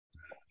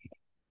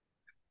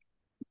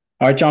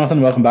All right, Jonathan,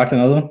 welcome back to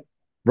another one.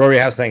 Rory,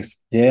 how's things?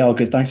 Yeah, all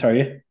good. Thanks. How are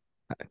you?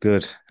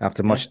 Good.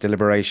 After Yeah. much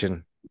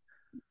deliberation,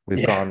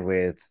 we've Yeah. gone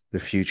with the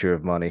future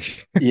of money.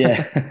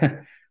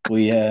 Yeah.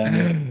 We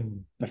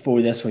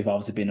before this we've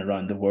obviously been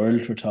around the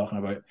world. We're talking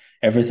about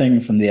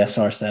everything from the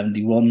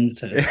SR-71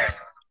 to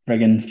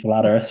friggin'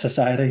 flat earth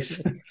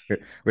societies.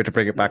 We're to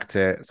bring it back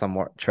to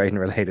somewhat trading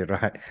related,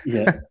 right?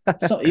 Yeah.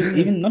 So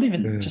even not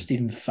even just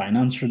even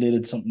finance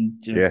related, something,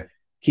 Yeah,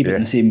 keep it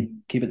in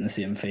the yeah,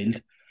 same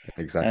field.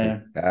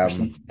 exactly.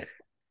 Personally.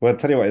 Well, I'll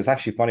tell you what, it's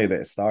actually funny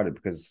that it started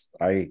because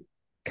I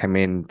came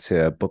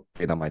into a book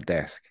being on my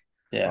desk.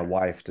 My Yeah.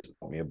 wife just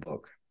bought me a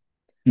book.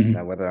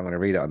 Now, Mhm. whether I'm going to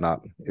read it or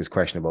not is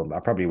questionable. I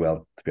probably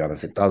will, to be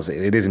honest.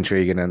 It is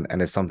intriguing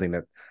and it's something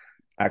that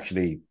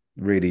actually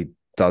really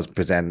does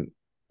present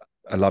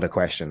a lot of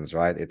questions,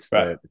 right? It's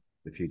Right.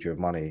 the future of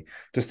money.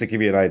 Just to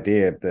give you an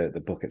idea of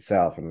the book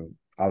itself, and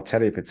I'll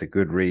tell you if it's a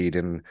good read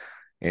in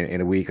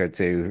a week or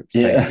two.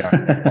 Save you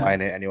going Yeah.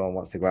 buying it. Anyone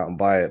wants to go out and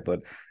buy it,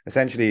 but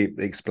essentially it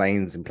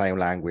explains in plain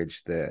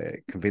language the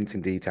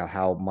convincing detail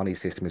how money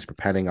system is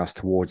propelling us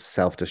towards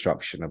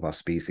self-destruction of our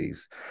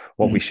species.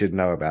 What we Mhm. should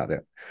know about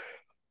it.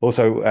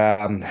 Also,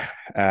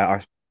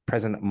 our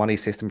present money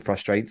system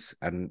frustrates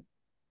and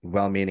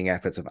well-meaning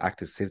efforts of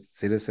active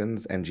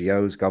citizens,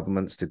 NGOs,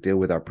 governments to deal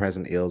with our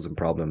present ills and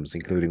problems,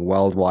 including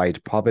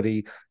worldwide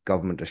poverty,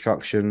 government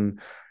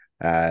destruction,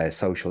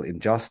 social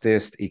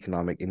injustice,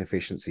 economic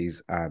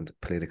inefficiencies, and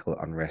political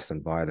unrest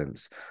and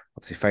violence.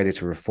 Obviously, failure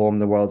to reform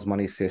the world's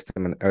money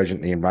system and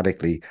urgently and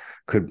radically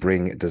could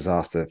bring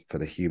disaster for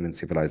the human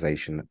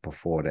civilization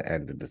before the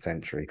end of the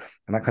century.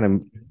 And that kind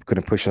of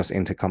going to push us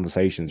into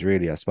conversations,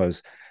 really, I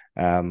suppose,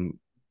 um,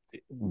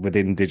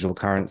 within digital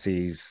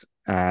currencies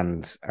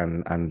and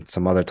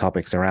some other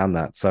topics around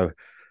that. So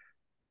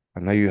I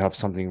know you have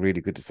something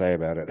really good to say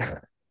about it.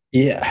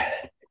 Yeah.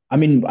 I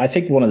mean, I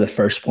think one of the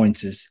first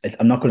points is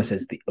I'm not going to say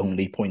it's the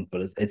only point,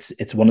 but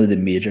it's one of the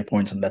major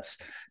points, and let's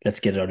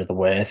get it out of the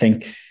way. I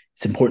think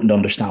it's important to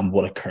understand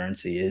what a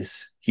currency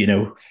is.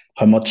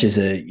 How much is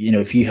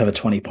if you have a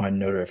 £20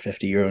 note or a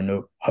 €50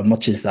 note, how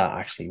much is that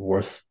actually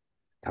worth?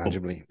 Well,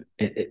 Tangibly.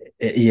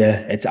 yeah,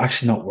 it's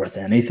actually not worth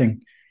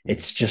anything.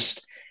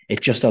 Mm. It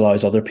just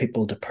allows other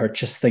people to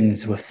purchase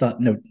things with that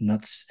note, and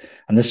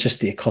that's just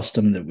the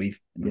accustomed that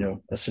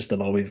that's just the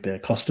law we've been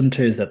accustomed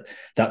to, is that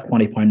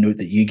 £20 note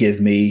that you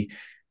give me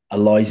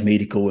allows me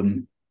to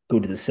go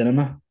to the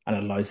cinema, and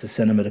it allows the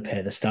cinema to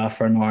pay the staff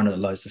for an hour, and it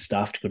allows the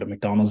staff to go to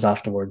McDonald's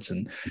afterwards,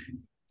 and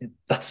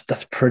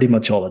that's pretty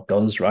much all it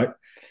does, right?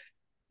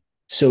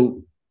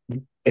 So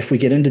if we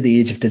get into the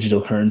age of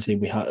digital currency,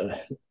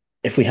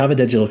 if we have a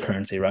digital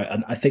currency, right?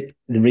 And I think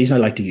the reason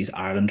I like to use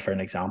Ireland for an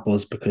example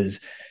is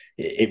because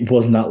it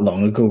wasn't that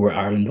long ago where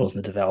Ireland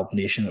wasn't a developed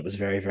nation. It was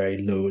very, very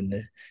low in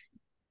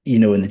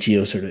the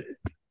geo sort of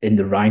in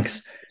the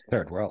ranks. It's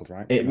third world,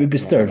 right? It was Not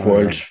that third long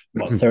world,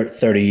 ago. what,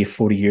 30,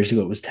 40 years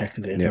ago, it was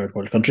technically a Yeah. third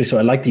world country. So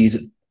I like to use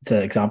it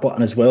to example,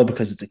 and as well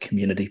because it's a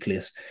community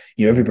place.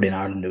 Everybody in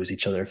Ireland knows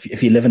each other.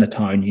 If you live in a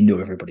town, you know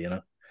everybody in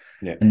it.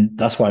 Yeah. And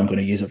that's why I'm going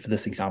to use it for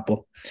this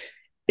example.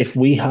 If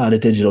we had a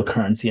digital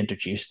currency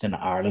introduced in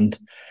Ireland,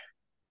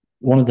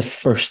 one of the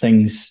first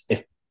things,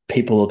 if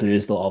people will do,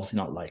 is they'll obviously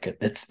not like it.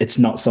 It's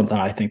not something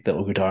I think that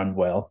will go down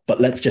well. But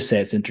let's just say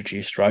it's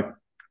introduced, right?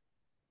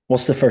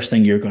 What's the first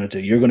thing you're going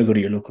to do? You're going to go to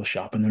your local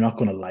shop, and they're not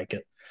going to like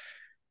it.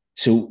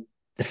 So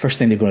the first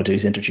thing they're going to do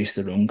is introduce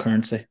their own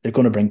currency. They're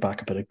going to bring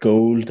back a bit of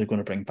gold. They're going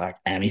to bring back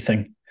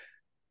anything,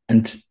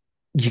 and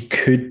you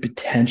could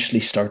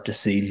potentially start to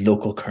see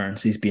local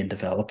currencies being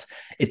developed.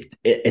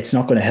 It's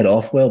not going to head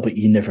off well, but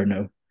you never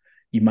know.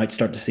 You might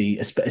start to see,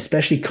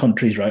 especially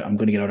countries, right? I'm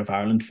going to get out of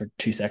Ireland for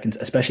 2 seconds,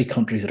 especially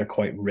countries that are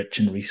quite rich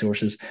in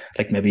resources,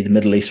 like maybe the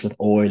Middle East with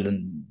oil,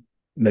 and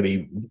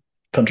maybe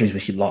countries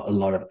with a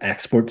lot of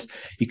exports.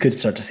 You could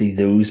start to see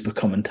those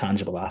become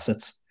intangible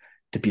assets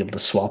to be able to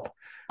swap.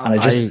 And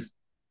I just,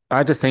 I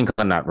I just think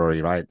on that,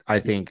 Rory, right? I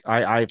think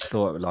I've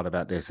thought a lot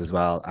about this as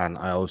well. And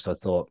I also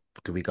thought,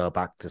 do we go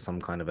back to some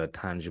kind of a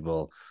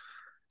tangible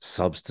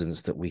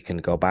substance that we can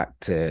go back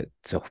to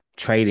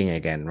trading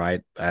again,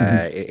 right?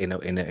 In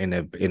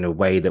a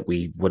way that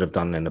we would have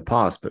done in the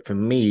past. But for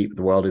me,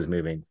 the world is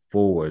moving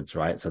forwards,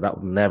 right? So that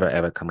will never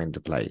ever come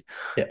into play.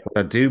 yeah,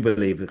 What I do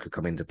believe it could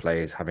come into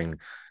play is having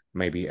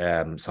maybe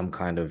some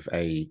kind of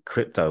a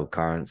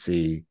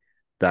cryptocurrency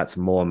that's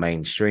more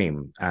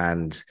mainstream,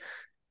 and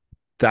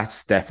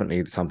that's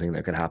definitely something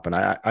that could happen.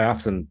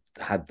 I've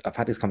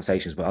had these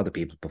conversations with other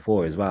people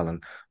before as well.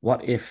 And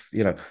what if,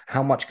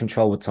 how much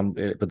control would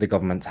the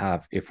government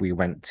have if we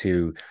went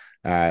to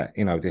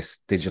this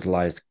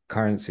digitalized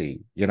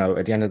currency?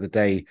 At the end of the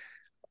day,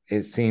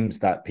 it seems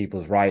that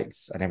people's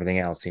rights and everything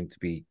else seem to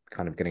be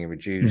kind of getting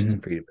reduced, and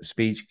mm-hmm. freedom of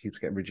speech keeps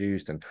getting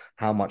reduced. And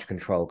how much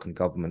control can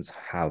governments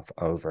have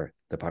over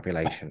the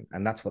population?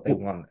 And that's what they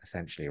Well, want,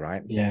 essentially,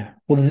 right? yeah.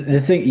 Well, the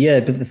thing,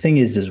 yeah, but the thing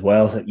is as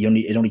well is that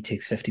it only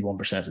takes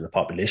 51% of the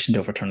population to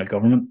overturn a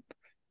government.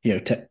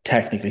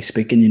 Technically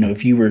speaking,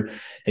 if you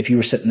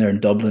were sitting there in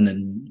Dublin,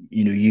 and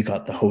you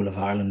got the whole of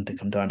Ireland to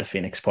come down to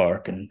Phoenix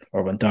Park,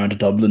 or went down to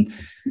Dublin,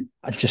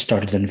 and just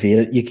started to invade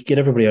it, you could get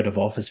everybody out of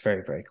office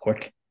very, very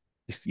quick.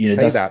 You say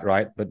That's that,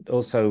 right? But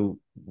also,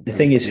 the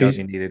thing is we who's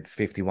only needed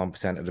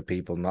 51% of the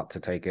people not to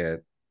take a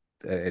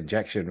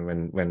injection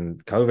when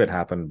COVID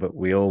happened, but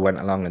we all went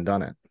along and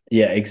done it.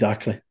 yeah,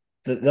 exactly.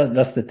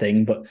 That's the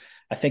thing. But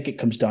I think it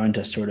comes down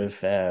to sort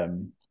of a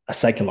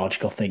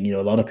psychological thing.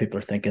 A lot of people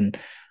are thinking,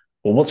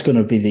 well, what's going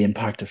to be the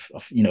impact of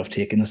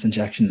taking this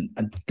injection?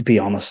 And to be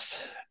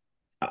honest,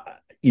 uh,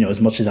 as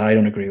much as I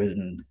don't agree with it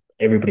and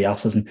everybody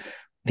else doesn't,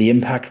 the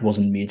impact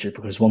wasn't major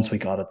because once we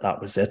got it,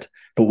 that was it.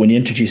 But when you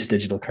introduce a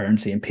digital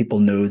currency and people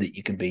know that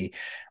you can be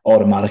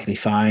automatically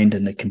fined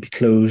and it can be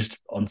closed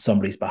on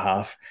somebody's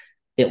behalf,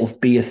 it will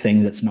be a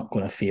thing that's not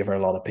going to favor a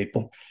lot of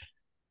people.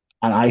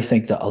 And I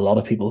think that a lot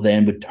of people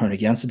then would turn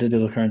against the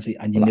digital currency,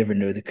 and you Well, never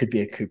know, there could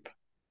be a coup.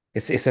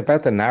 it's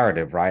about the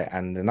narrative, right?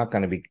 And they're not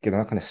going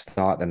to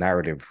start the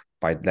narrative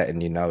by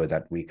letting you know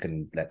that we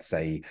can, let's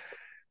say,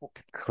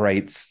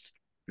 create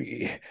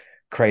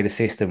create a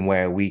system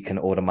where we can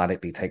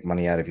automatically take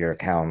money out of your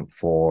account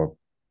for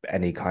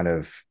any kind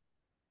of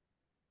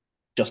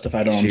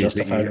Justified or issues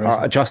that unjustified you are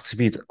reason.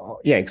 justified.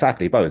 Yeah,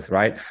 exactly, both,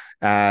 right?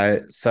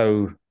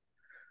 So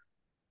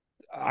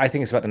I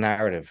think it's about the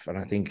narrative, and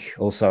I think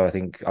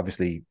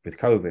obviously with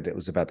COVID, it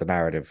was about the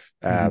narrative.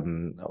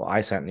 Mm-hmm.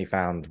 I certainly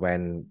found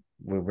when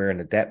we were in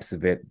the depths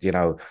of it,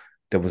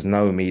 there was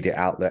no media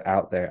outlet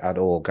out there at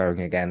all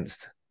going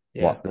against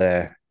Yeah. what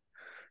the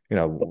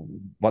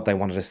what they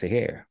wanted us to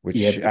hear.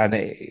 Yeah.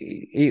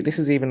 This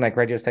is even like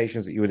radio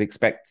stations that you would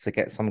expect to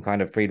get some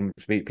kind of freedom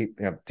to speak,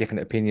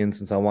 different opinions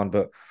and so on,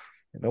 but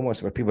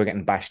almost where people are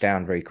getting bashed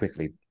down very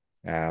quickly.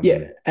 Yeah,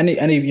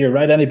 you're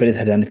right. Anybody that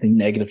had anything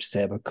negative to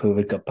say about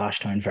COVID got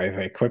bashed down very,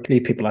 very quickly.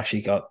 People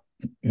actually got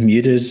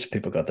muted.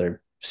 People got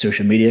their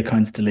social media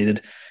accounts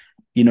deleted.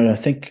 I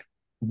think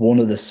one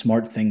of the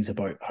smart things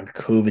about how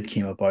COVID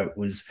came about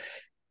was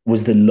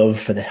the love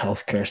for the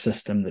healthcare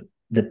system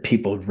that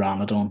people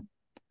ran it on.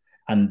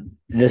 And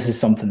this is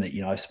something that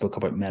I've spoke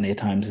about many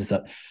times, is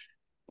that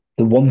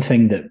the one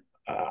thing that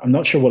I'm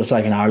not sure what it's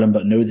like in Ireland,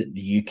 but I know that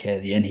the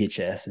UK, the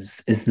NHS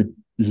is the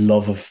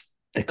love of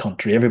the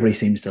country. Everybody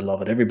seems to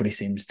love it. Everybody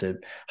seems to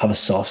have a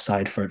soft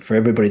side for it. For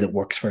everybody that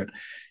works for it,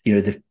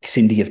 they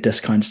seem to give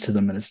discounts to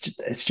them, and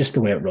it's just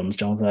the way it runs,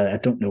 Jonathan. I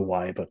don't know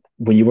why, but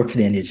when you work for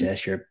the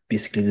NHS, you're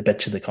basically the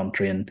bitch of the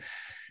country, and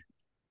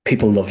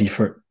people love you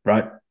for it,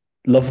 right?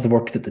 Love the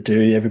work that they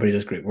do. Everybody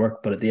does great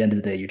work, but at the end of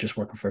the day, you're just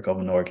working for a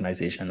government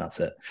organization, and that's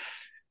it.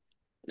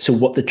 So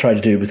what they tried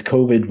to do with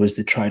COVID was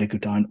they try to go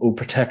down,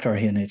 protect our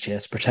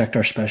NHS, protect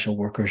our special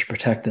workers,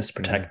 protect this,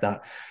 Mm-hmm. protect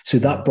that. So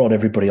that brought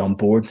everybody on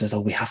board and says,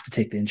 oh, we have to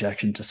take the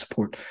injection to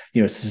support,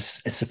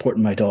 it's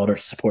supporting my daughter,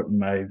 it's supporting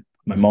my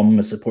Mm-hmm. mum,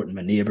 it's supporting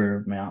my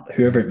neighbor, my aunt,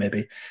 whoever it may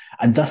be.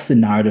 And that's the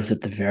narrative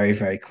that they very,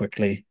 very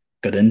quickly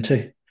got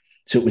into.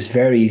 So it was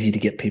very easy to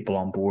get people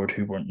on board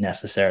who weren't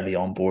necessarily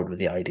on board with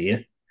the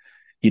idea.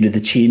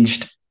 They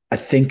changed, I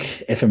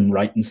think, if I'm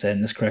right in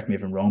saying this, correct me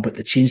if I'm wrong, but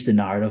they changed the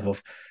narrative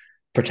of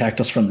protect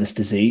us from this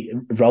disease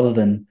rather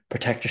than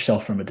protect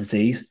yourself from a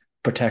disease,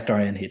 protect our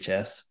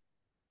NHS.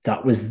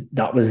 That was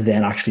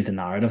then actually the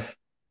narrative.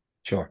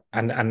 Sure,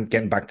 and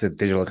getting back to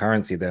digital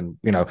currency, then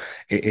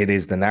it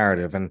is the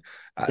narrative, and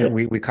Yeah.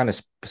 we kind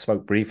of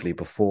spoke briefly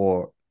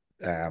before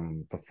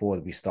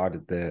we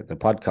started the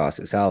podcast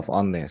itself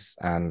on this,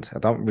 and I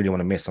don't really want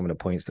to miss some of the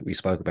points that we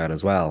spoke about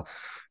as well.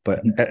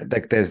 But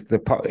like, there's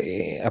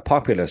a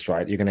populace,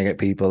 right? You're going to get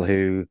people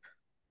who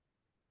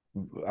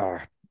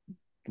are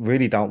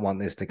really don't want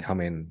this to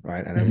come in,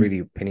 right, and are Mm-hmm. really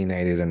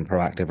opinionated and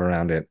proactive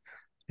around it.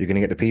 You're going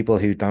to get the people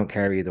who don't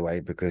care either way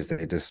because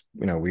they just,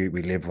 we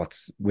live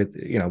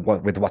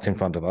with what's in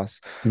front of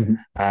us, Mm-hmm.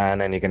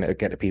 and then you're going to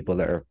get the people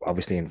that are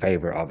obviously in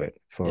favor of it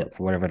Yeah.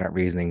 for whatever that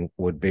reasoning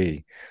would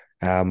be.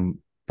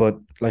 But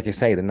like you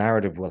say, the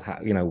narrative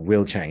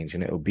will change,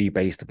 and it will be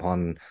based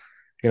upon,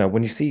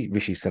 when you see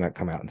Rishi Sunak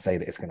come out and say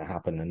that it's going to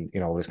happen,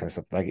 and all this kind of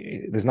stuff, like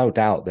there's no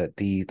doubt that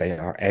they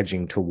are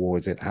edging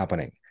towards it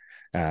happening.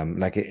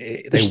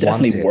 They There's want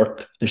definitely it,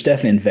 work. There's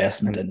definitely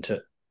investment and into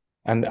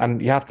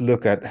it. you have to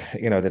look at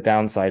the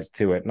downsides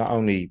to it. Not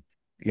only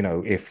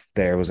if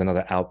there was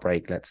another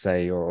outbreak, let's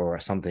say, or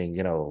something,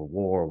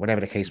 war,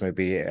 whatever the case may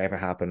be, it ever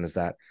happens,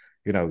 that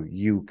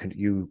you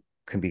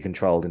can be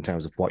controlled in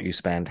terms of what you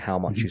spend, how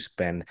much Mm-hmm. you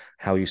spend,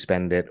 how you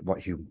spend it,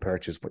 what you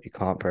purchase, what you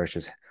can't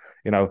purchase.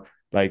 You know,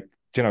 like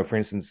for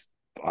instance,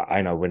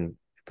 I know when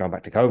going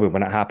back to COVID,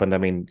 when it happened, I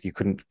mean, you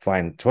couldn't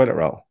find toilet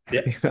roll.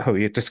 Yeah.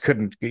 You just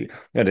couldn't.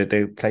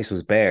 The place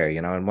was bare.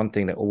 And one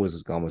thing that always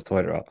was gone was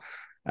toilet roll.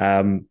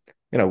 Um,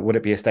 would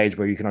it be a stage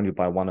where you can only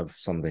buy one of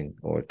something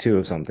or two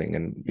of something,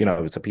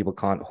 and so people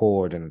can't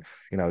hoard, and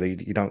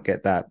you don't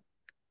get that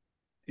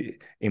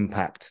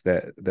impact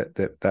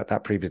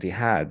that previously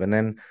had. And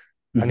then on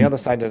the Mm-hmm. other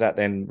side of that,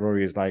 then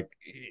Rory is like,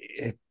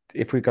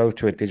 if we go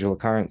to a digital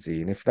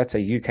currency, and if let's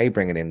say UK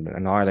bring it in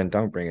and Ireland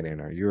don't bring it in,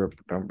 or Europe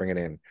don't bring it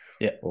in,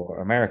 Yeah. or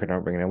America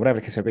don't bring it in, whatever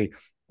the case may be,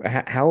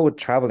 how would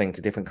traveling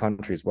to different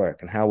countries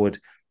work, and how would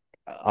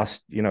us,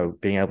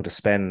 being able to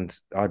spend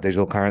our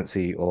digital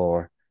currency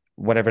or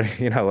whatever,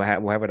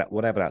 whatever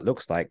that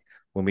looks like,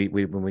 when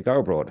we go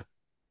abroad.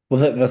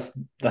 Well,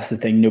 that's the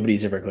thing.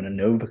 Nobody's ever going to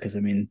know because I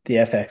mean the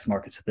FX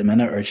markets at the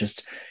minute are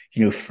just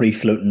free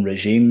floating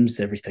regimes.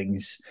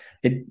 Everything's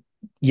it.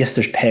 Yes,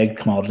 there's pegged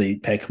commodity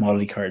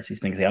currencies,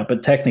 things like that,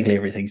 but technically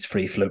everything's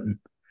free floating.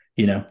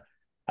 You know,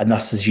 and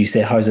that's as you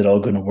say. How's it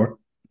all going to work?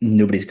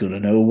 Nobody's going to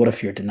know. What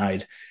if you're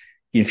denied?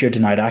 If you're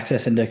denied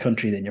access into a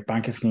country, then your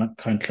bank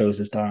account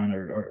closes down,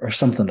 or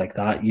something like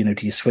that.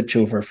 Do you switch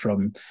over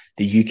from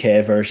the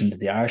UK version to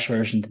the Irish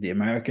version to the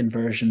American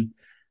version?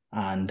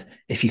 And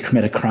if you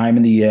commit a crime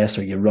in the US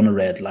or you run a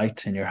red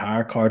light in your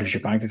hire car, does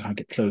your bank account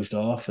get closed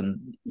off?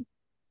 And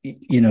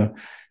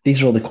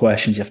these are all the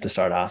questions you have to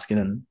start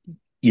asking.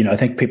 And I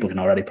think people can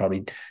already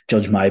probably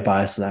judge my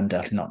biases. I'm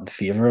definitely not in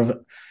favor of it.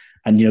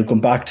 And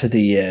going back to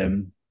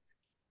the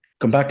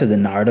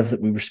narrative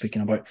that we were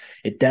speaking about,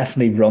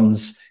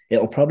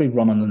 it'll probably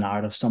run on the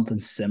narrative something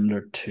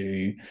similar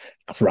to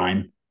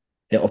crime.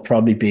 It'll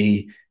probably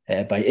be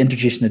by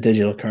introducing a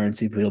digital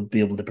currency, we'll be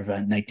able to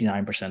prevent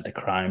 99% of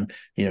crime.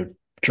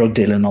 Drug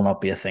dealing will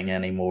not be a thing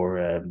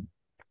anymore.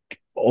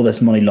 All this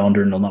money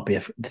laundering will not be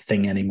a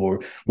thing anymore.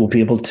 We'll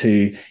be able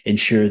to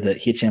ensure that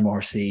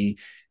HMRC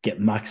get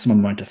maximum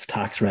amount of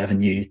tax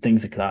revenue,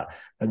 things like that,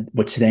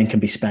 which then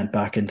can be spent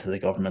back into the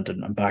government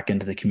and back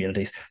into the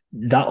communities.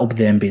 That'll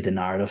then be the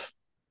narrative.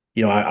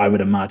 I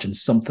would imagine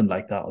something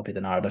like that will be the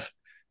narrative.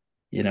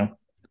 And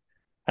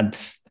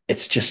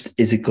it's just,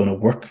 is it going to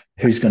work?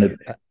 Who's going to,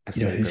 a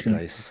safer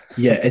place?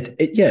 Yeah,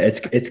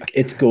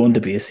 it's going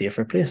to be a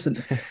safer place. And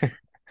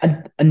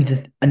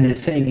the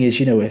thing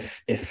is,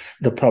 if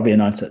they'll probably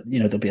announce it,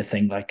 there'll be a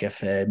thing like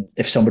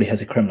if somebody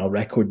has a criminal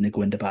record and they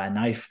go in to buy a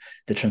knife,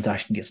 the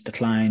transaction gets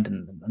declined,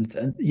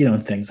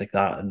 and things like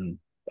that. And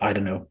I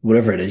don't know,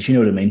 whatever it is, you know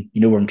what I mean? You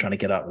know where I'm trying to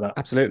get at with that.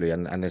 Absolutely.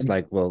 And it's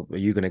like, well, are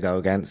you going to go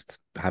against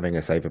having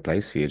a safer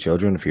place for your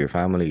children, for your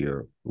family,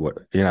 or what?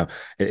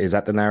 Is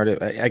that the narrative?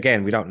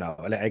 Again, we don't know.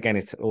 Again,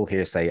 it's all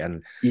hearsay,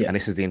 and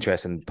this is the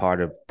interesting part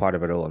of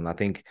it all. And I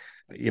think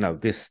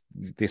this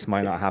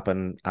might not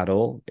happen at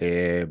all.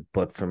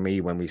 But for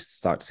me, when we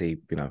start to see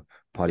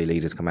party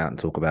leaders come out and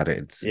talk about it,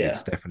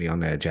 it's definitely on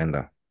their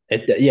agenda.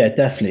 It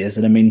definitely is.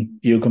 And I mean,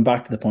 come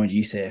back to the point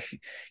you say, if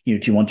do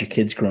you want your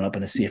kids growing up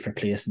in a safer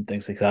place and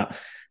things like that?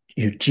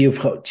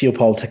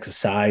 Geopolitics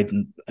aside,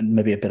 and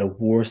maybe a bit of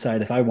war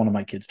aside, if I wanted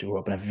my kids to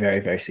grow up in a very,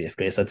 very safe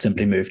place, I'd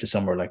simply move to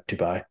somewhere like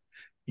Dubai.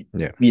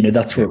 Yeah,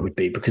 that's where it would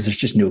be, because there's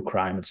just no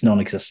crime. It's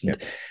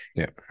non-existent.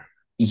 Yeah.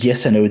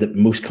 Yes, I know that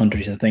most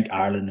countries, I think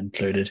Ireland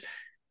included,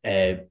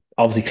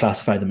 obviously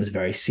classify them as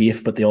very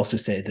safe, but they also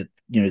say that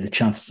the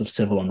chances of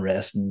civil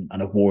unrest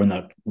and a war in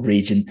that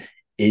region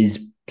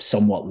is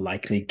somewhat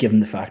likely, given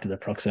the fact of their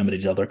proximity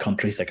to other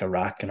countries like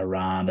Iraq and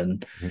Iran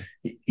and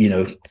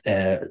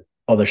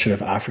other sort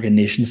of African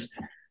nations.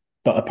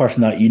 But apart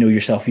from that,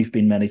 yourself, you've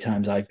been many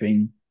times, I've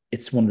been.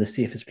 It's one of the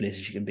safest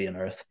places you can be on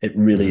earth. It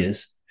really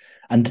is.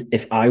 And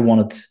if I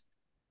wanted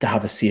to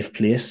have a safe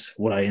place,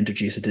 would I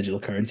introduce a digital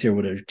currency, or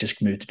would I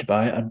just move to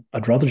Dubai?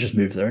 I'd rather just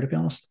move there, to be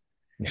honest.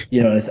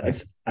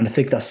 And I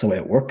think that's the way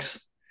it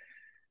works.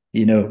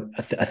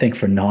 I think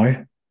for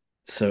now.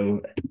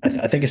 So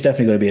I think it's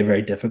definitely going to be a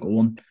very difficult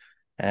one.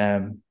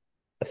 And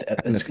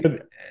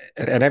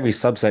every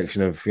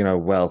subsection of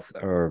wealth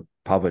or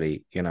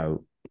poverty,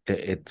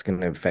 it's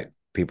going to affect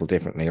people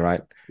differently,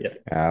 right? Yeah.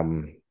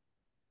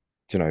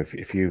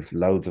 If you've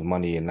loads of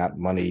money, and that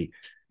money,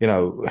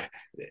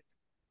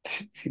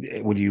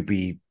 would you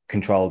be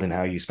controlled in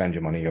how you spend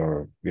your money?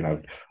 Or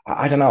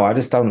I don't know, I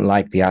just don't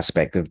like the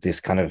aspect of this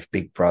kind of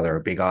big brother,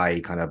 big eye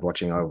kind of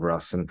watching over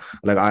us. And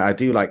like I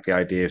do like the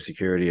idea of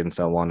security and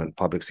so on, and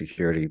public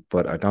security,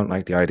 but I don't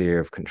like the idea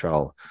of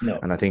control. No.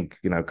 And I think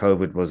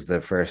COVID was the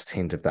first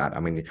hint of that. I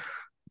mean, I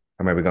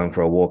remember going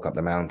for a walk up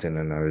the mountain,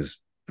 and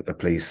a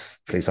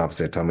police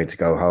officer told me to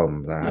go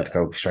home. I had to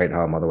go straight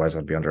home, otherwise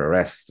I'd be under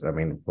arrest. I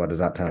mean, what does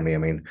that tell me? I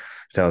mean,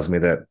 it tells me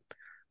that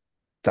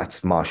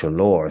that's martial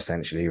law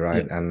essentially,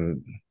 right? Yeah.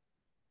 And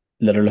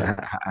literally,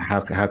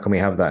 how can we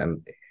have that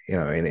in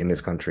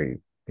this country?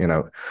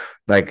 Again,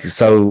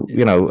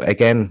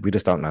 we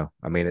just don't know.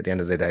 I mean, at the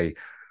end of the day,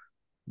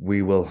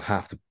 we will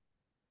have to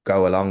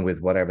go along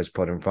with whatever's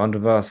put in front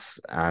of us,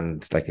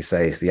 and like you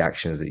say, it's the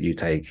actions that you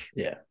take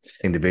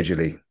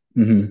individually.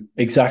 Mm-hmm.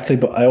 Exactly.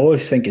 But I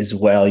always think as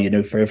well,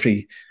 for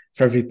every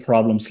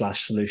problem /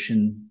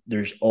 solution,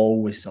 there's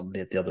always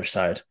somebody at the other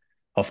side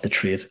of the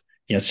trade.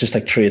 It's just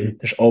like trading.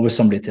 There's always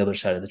somebody at the other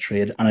side of the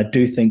trade. And I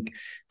do think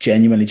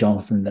genuinely,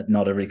 Jonathan, that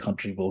not every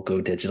country will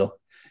go digital.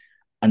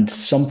 And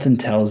something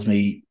tells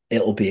me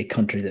it'll be a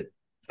country that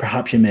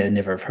perhaps you may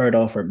never have heard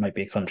of, or it might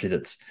be a country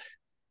that's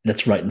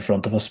right in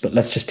front of us. But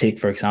let's just take,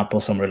 for example,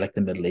 somewhere like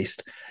the Middle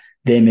East.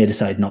 They may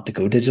decide not to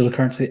go digital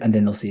currency, and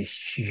then they'll see a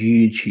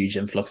huge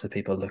influx of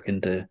people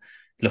looking to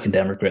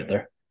emigrate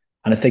there.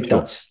 And I think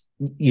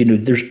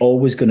there's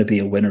always going to be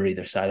a winner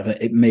either side of it.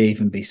 It may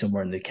even be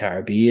somewhere in the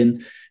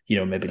Caribbean,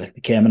 maybe like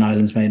the Cayman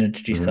Islands might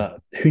introduce Mhm.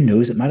 that. Who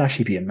knows? It might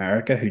actually be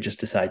America who just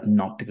decide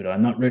not to go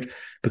down that route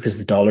because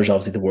the dollar is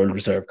obviously the world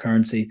reserve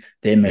currency.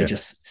 They may Yeah.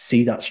 just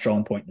see that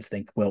strong point and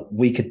think, well,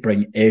 we could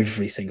bring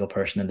every single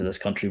person into this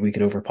country. We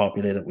could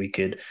overpopulate it. We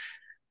can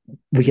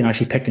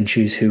actually pick and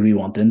choose who we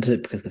want into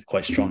it because they've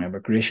quite strong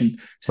immigration.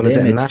 So Well, is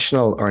they it a may.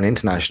 national or an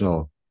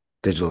international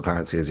digital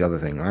currency is the other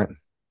thing, right?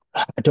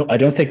 I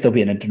don't think there'll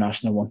be an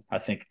international one. I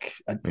think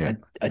I, Yeah.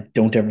 I, I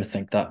don't ever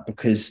think that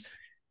because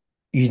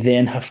you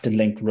then have to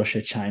link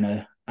Russia,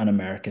 China, and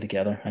America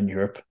together and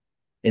Europe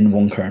in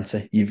one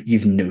currency.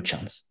 You've no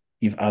chance.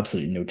 You've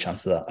absolutely no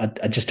chance of that.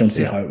 I just don't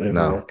see Yeah. how it would ever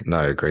No, work. no,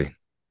 I agree.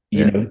 You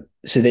Yeah. know,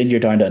 so then you're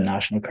down to a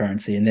national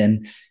currency, and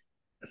then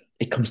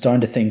it comes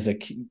down to things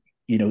like,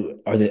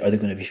 are they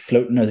going to be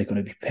floating? Are they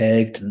going to be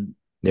pegged? And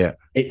Yeah.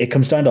 it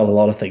comes down to a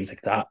lot of things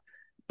like that.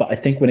 But I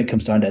think when it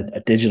comes down to a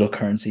digital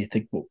currency, I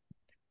think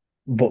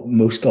what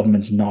most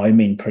governments now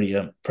mean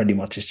pretty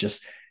much is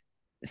just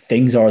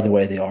things are the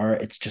way they are.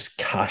 It's just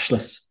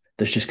cashless.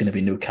 There's just going to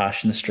be no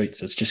cash in the street.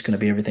 So it's just going to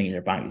be everything in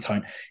your bank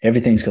account.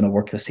 Everything's going to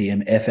work the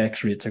same.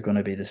 FX rates are going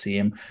to be the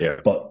same, Yeah.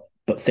 but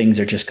things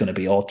are just going to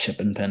be all chip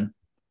and pin.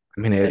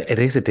 I mean, Uh, it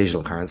is a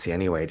digital currency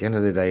anyway. At the end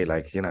of the day,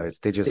 like, it's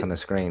digits on a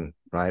screen,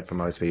 right? For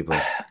most people.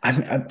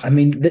 I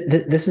mean,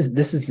 this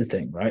is the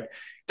thing, right?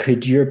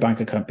 Could your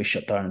bank account be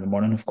shut down in the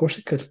morning? Of course,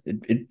 it could.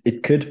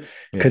 It could.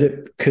 Yeah.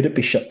 Could it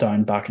be shut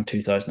down back in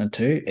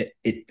 2002?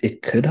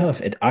 It could have.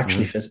 It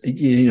actually,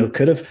 Hmm.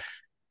 could have.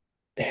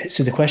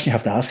 So the question you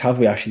have to ask: have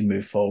we actually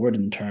moved forward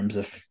in terms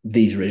of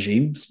these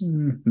regimes?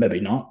 Maybe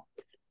not.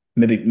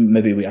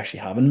 Maybe we actually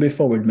haven't moved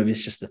forward. Maybe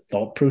it's just the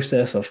thought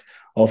process of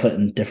it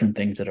and different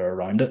things that are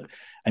around it.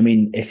 I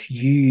mean, if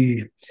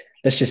you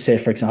let's just say,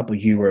 for example,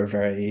 you were a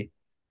very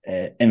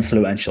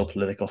influential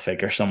political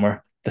figure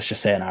somewhere. Let's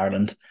just say in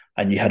Ireland,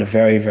 and you had a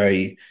very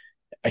very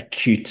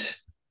acute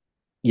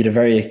you had a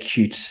very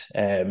acute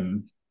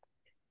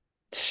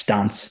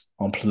stance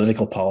on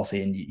political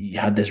policy, and you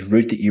had this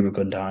route that you were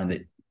going down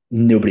that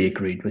nobody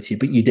agreed with you,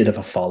 but you did have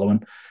a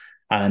following,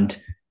 and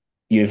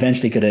you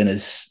eventually got in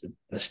as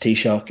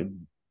Taoiseach,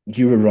 and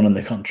you were running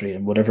the country,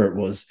 and whatever it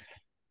was,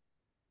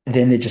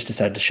 then they just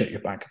decided to shut your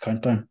bank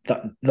account down.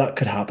 That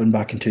could happen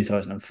back in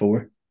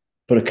 2004,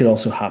 but it could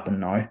also happen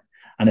now.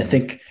 And I Hmm.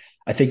 think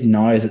I think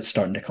now as it's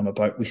starting to come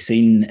about, we've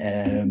seen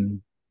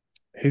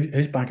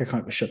whose bank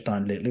account was shut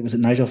down lately. Was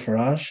it Nigel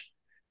Farage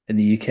in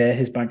the UK?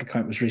 His bank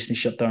account was recently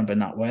shut down by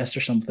NatWest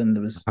or something.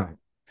 There was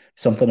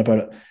something about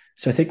it.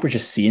 So I think we're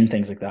just seeing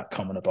things like that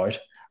coming about.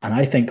 And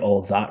I think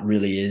all that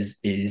really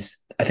is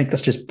I think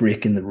that's just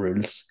breaking the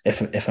rules,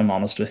 if I'm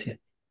honest with you.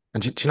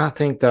 And do you not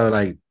think though,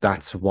 like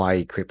that's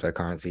why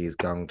cryptocurrency is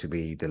going to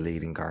be the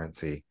leading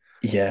currency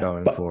Yeah.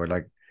 going But forward?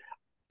 Like,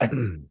 I,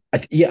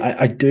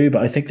 I do,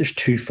 but I think there's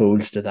two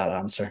folds to that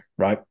answer,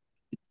 right?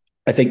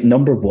 I think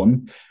number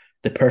one,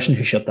 the person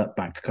who shut that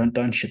bank account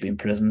down should be in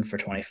prison for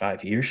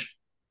 25 years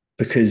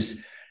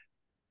because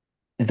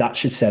that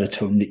should set a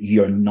tone that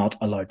you're not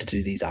allowed to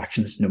do these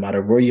actions, no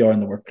matter where you are in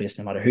the workplace,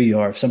 no matter who you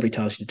are. If somebody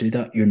tells you to do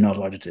that, you're not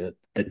allowed to do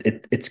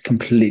it. It's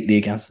completely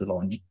against the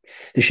law. And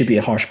there should be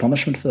a harsh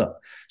punishment for that.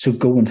 So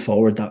going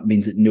forward, that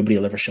means that nobody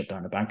will ever shut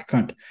down a bank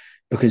account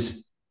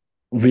because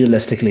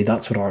realistically,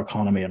 that's what our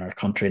economy and our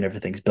country and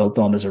everything's built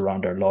on is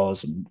around our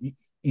laws and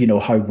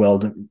how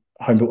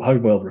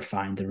well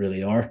refined they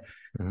really are.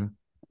 mhm.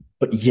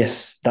 But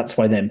yes, that's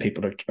why then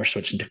people are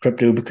switching to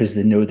crypto because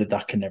they know that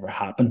that can never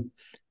happen.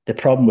 The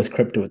problem with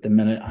crypto at the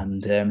minute,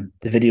 and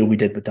the video we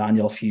did with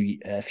Daniel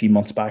a few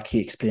months back, he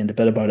explained a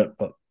bit about it,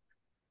 but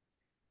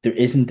there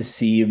isn't the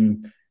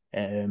same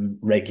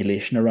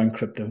regulation around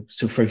crypto.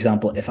 So, for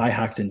example, if I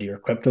hacked into your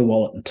crypto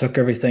wallet and took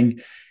everything,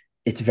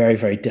 it's very,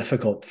 very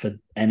difficult for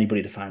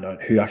anybody to find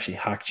out who actually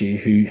hacked you,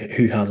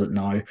 who has it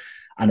now,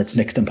 and it's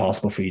next to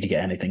impossible for you to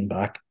get anything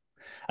back.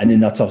 And then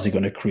that's obviously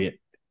going to create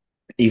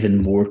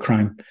even more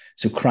crime.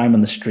 So crime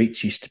on the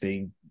streets used to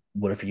be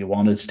whatever you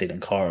wanted, stealing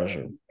cars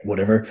or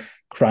whatever.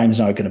 Crime's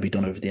now going to be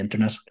done over the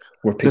internet,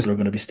 where people Just are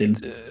going to be stealing.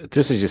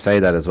 just as you say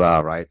that as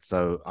well, right?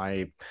 So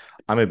I'm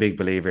a big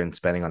believer in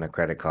spending on a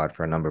credit card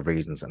for a number of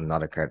reasons, and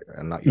not a credit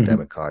and not your Mm-hmm.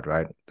 debit card,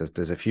 right?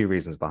 There's a few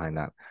reasons behind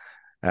that.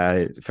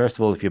 First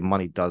of all, if your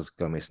money does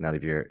go missing out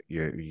of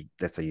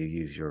let's say you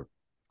use your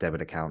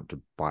debit account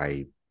to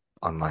buy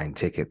online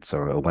tickets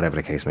or whatever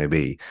the case may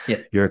be, Yeah.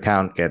 your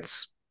account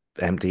gets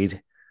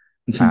emptied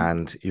Mm-hmm.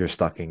 and you're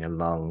stuck in a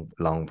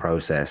long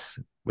process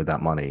with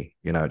that money.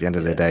 At the end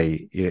of the Yeah.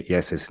 day,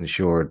 yes, it's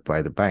insured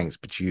by the banks,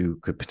 but you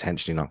could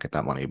potentially not get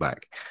that money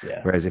back.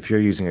 Yeah. Whereas if you're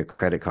using a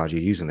credit card,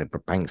 you're using the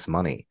bank's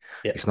money.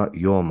 Yeah. It's not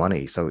your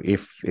money. So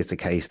if it's a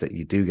case that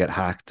you do get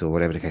hacked or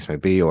whatever the case may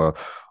be, or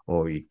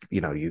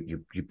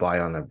you buy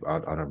on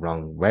a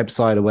wrong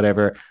website or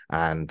whatever,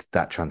 and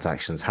that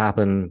transactions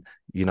happen,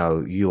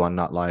 you are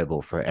not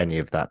liable for any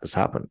of that that's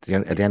happened.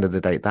 At the end of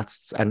the day,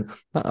 and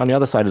on the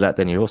other side of that,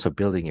 then you're also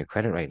building your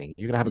credit rating.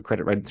 You're gonna have a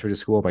credit rating through the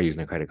score by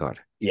using a credit card.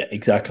 Yeah.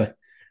 Exactly.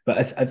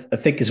 But I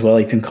think as well,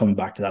 even coming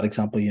back to that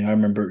example, I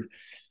remember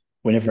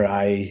whenever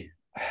I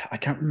I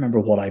can't remember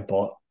what I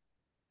bought.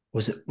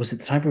 Was it the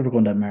time we were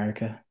going to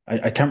America?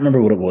 I can't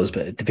remember what it was,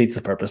 but it defeats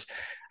the purpose.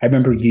 I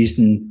remember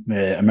using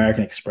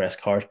American Express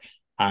card,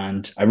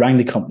 and I rang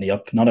the company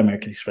up, not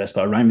American Express,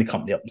 but I rang the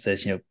company up and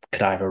says,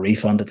 could I have a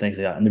refund and things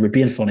like that? And they were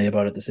being funny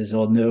about it. They says,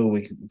 oh no,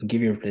 we can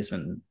give you a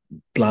replacement,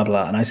 blah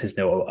blah. And I says,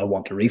 no, I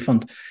want a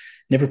refund.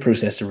 Never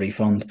processed a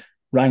refund.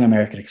 Rang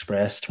American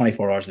Express.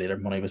 24 hours later,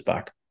 money was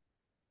back.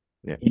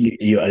 Yeah.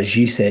 As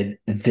you said,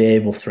 they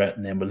will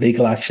threaten them with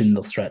legal action.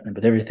 They'll threaten them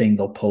with everything.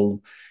 They'll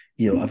pull.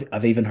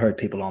 I've even heard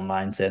people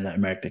online saying that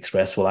American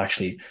Express will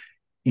actually,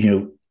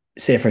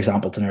 say for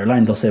example, it's an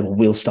airline, they'll say, well,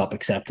 we'll stop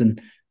accepting,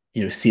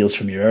 sales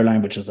from your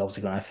airline, which is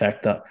obviously going to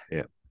affect that.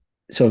 Yeah.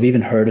 So I've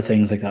even heard of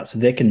things like that. So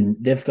they've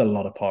got a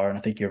lot of power, and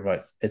I think you're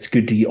right. It's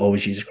good to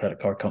always use a credit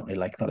card company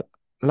like that.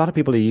 A lot of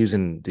people are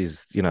using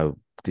these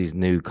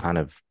new kind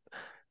of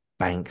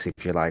banks,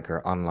 if you like,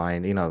 or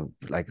online.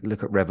 Like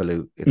look at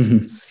Revolut. It's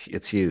Mm-hmm.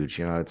 it's huge.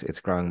 It's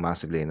growing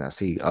massively, and I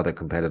see other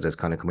competitors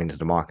kind of come into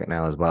the market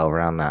now as well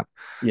around that.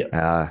 Yeah,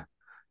 Uh,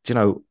 you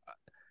know,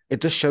 it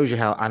just shows you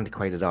how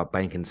antiquated our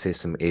banking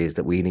system is,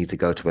 that we need to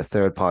go to a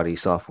third party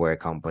software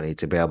company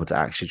to be able to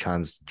actually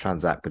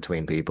transact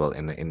between people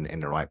in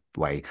the right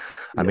way.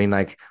 I yeah, mean,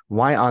 like,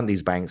 why aren't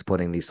these banks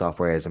putting these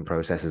softwares and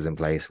processes in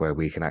place where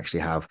we can actually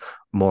have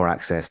more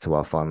access to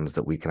our funds,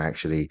 that we can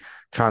actually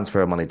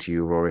transfer money to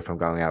you, Rory, if I'm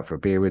going out for a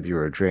beer with you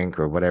or a drink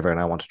or whatever, and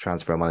I want to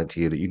transfer money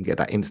to you, that you can get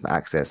that instant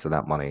access to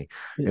that money.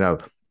 yeah,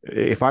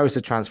 If I was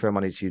to transfer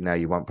money to you now,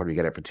 you won't probably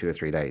get it for 2 or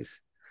 3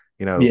 days.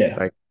 yeah.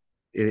 Like,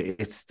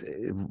 it's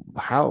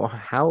how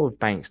have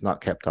banks not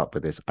kept up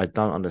with this? I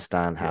don't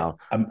understand Yeah. how.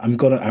 I'm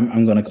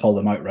gonna call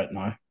them out right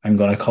now. I'm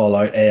gonna call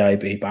out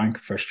AIB Bank,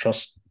 First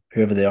Trust,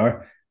 whoever they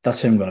are.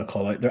 That's who I'm gonna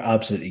call out. They're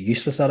absolutely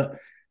useless at it.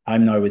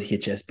 I'm now with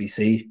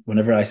HSBC.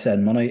 Whenever I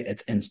send money,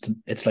 it's instant.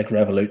 It's like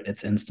Revolut.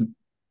 It's instant.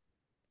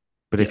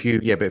 But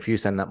Yeah, if you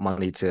send that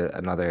money to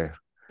another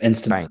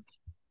instant, bank,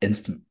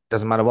 instant.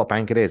 doesn't matter what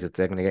bank it is,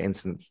 they're going to get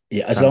instant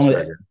Yeah,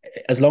 transfer.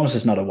 as long as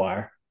it's not a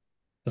wire,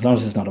 as long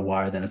as it's not a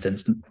wire, then it's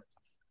instant.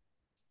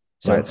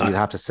 Right? So So you'd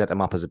have to set them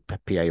up as a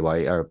PAY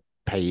or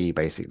payee,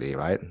 basically,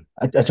 right?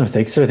 I don't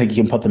think so. I think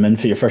you can put them in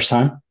for your first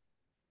time.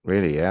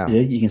 Really? Yeah.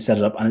 Yeah, you can set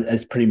it up, and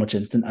it's pretty much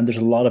instant. And there's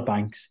a lot of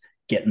banks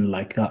getting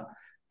like that. Okay.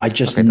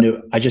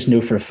 I just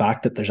know for a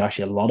fact that there's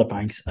actually a lot of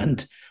banks,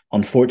 and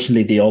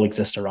unfortunately, they all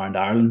exist around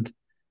Ireland.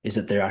 Is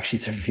that they're actually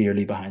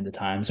severely behind the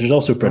times. There's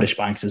also No, British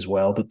banks as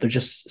well, but they're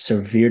just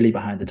severely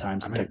behind the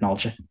times I in mean,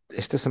 technology.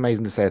 it's just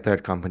amazing to say a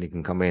third company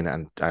can come in,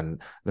 and the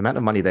amount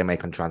of money they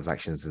make on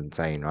transactions is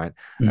insane, right?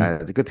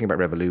 Mm. The good thing about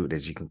Revolut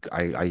is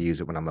I use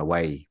it when I'm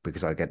away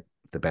because I get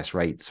the best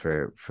rates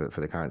for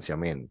the currency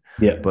I'm in.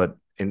 Yeah, But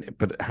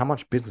how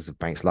much business have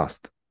banks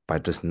lost by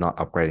just not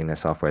upgrading their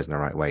softwares in the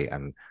right way?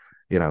 And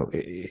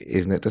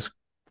isn't it just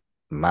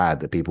mad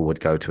that people would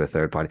go to a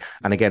third party?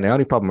 And again, the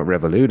only problem with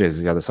Revolut is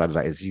the other side of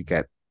that is you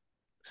get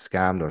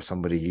scammed or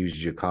somebody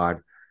uses your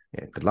card.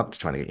 Yeah, good luck to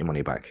trying to get your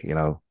money back.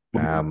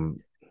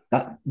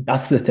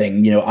 that's the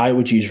thing. I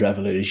would use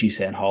Revolut, as you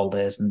say, on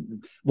holidays,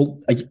 and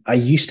well, I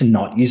used to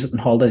not use it on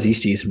holidays. I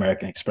used to use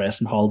American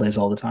Express on holidays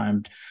all the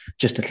time,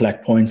 just to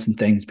collect points and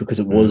things because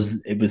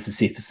Mm, it was the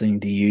safest thing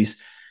to use.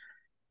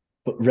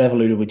 But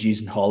Revolut I would use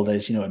in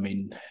holidays, what I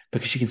mean,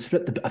 because you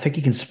can I think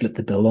you can split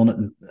the bill on it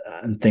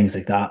and things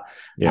like that.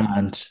 yeah.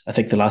 And I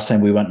think the last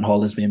time we went on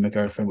holidays, me and my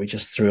girlfriend, we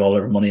just threw all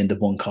our money into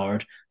one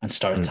card and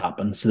started Mm.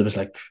 tapping. So there was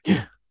like,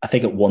 Yeah. I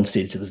think at one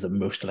stage it was the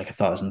most of like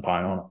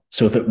 £1,000 on it.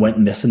 So if it went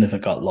missing, if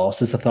it got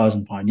lost, it's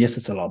 £1,000. Yes,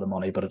 it's a lot of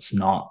money, but Well,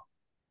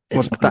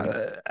 it's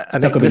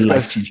and not it, gonna be this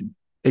life goes changing.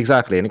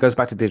 exactly, and it goes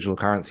back to digital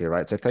currency,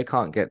 right? So if they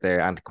can't get their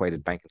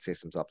antiquated banking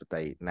systems up to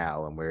date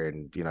now, and we're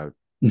in,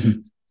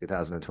 Mm-hmm.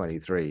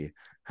 2023,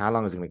 how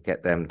long is it going to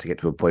get them to get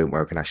to a point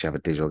where we can actually have a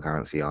digital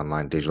currency,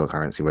 online digital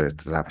currency, where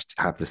they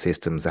have the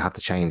systems, they have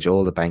to change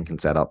all the banking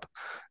setup,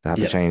 they have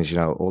to Yeah, change,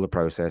 all the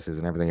processes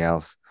and everything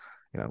else.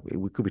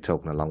 We could be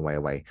talking a long way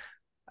away.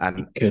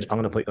 And good. I'm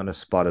going to put you on the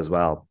spot as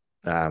well,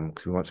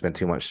 because we won't spend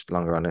too much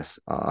longer on this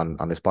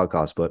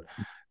podcast. But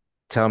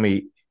tell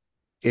me,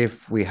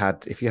 if you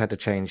had to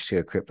change to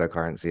a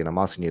cryptocurrency, and I'm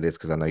asking you this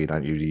because I know you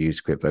don't usually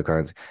use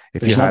cryptocurrency.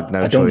 If you There's had not.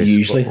 no I don't choice,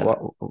 usually.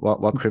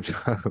 what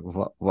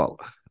crypto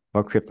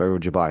what crypto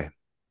would you buy?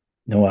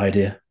 No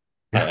idea.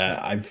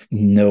 I've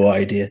no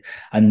idea,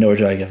 and nor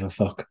do I give a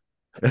fuck.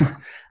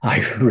 I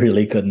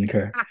really couldn't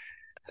care.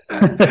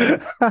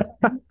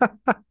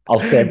 I'll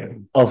say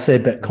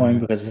Bitcoin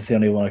because it's the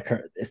only one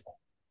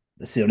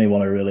it's the only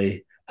one I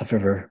really have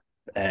ever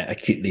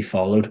acutely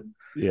followed,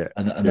 Yeah,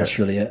 and yeah, that's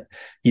really it.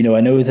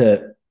 I know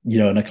that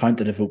an account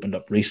that I've opened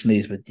up recently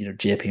is with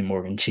JP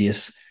Morgan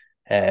Chase.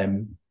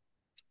 Um,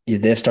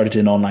 they've started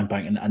doing online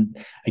banking, and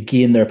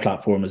again, their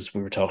platform, as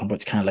we were talking about,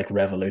 it's kind of like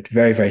Revolut,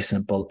 very very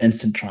simple,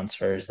 instant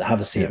transfers. They have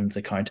a yeah. savings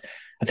account.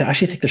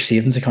 Actually think their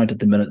savings account at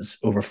the minute is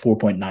over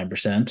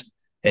 4.9%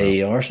 Wow.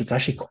 AER, so it's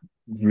actually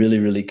really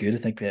really good. I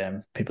think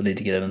people need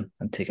to get in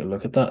and take a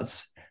look at that.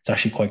 It's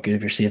actually quite good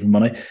if you're saving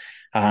money.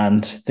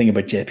 And the thing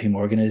about JP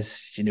Morgan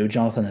is,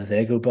 Jonathan, if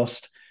they go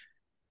bust,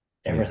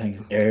 Yeah. Everything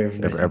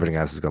everything's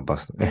else is gone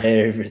bust.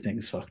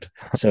 everything's fucked.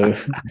 So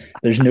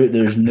there's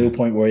no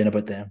point worrying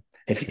about them.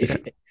 Yeah.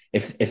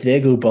 If they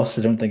go bust,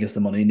 I don't think it's the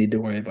money you need to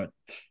worry about.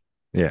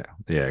 Yeah.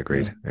 Yeah. You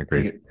Agreed. know,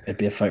 Agreed. it'd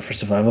be a fight for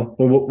survival.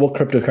 What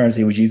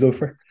cryptocurrency would you go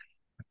for?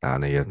 I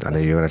knew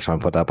That's you were going to try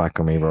and put that back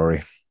on me,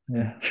 Rory.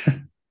 yeah,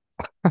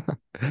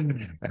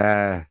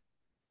 uh,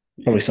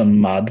 probably some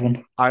mad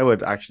one. I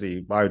would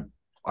actually,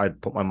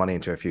 I'd put my money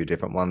into a few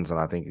different ones, and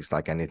I think it's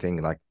like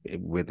anything, like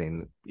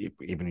within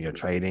even your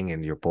trading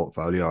and your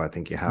portfolio, I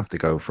think you have to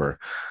go for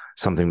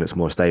something that's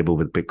more stable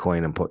with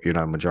Bitcoin and put,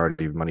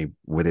 majority of money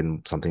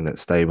within something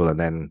that's stable. And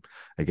then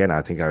again,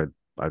 I think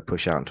I'd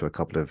push out into a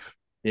couple of,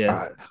 Yeah.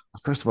 uh,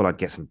 first of all, I'd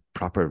get some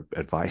proper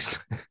advice.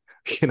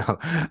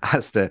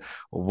 As to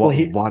Well,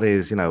 what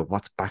is,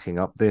 what's backing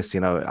up this. I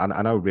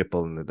know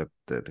Ripple and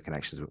the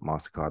connections with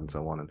Mastercard and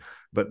so on,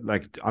 but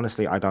like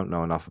honestly, I don't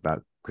know enough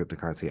about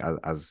cryptocurrency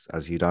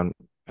as you don't,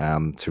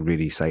 to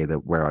really say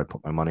that where I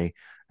put my money.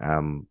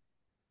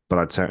 But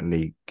I'd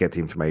certainly get the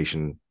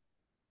information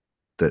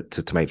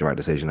to make the right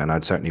decision, and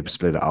I'd certainly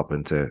split it up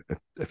into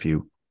a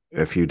few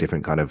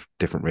different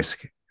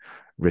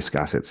risk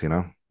assets.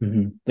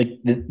 like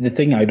the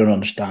thing I don't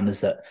understand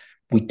is that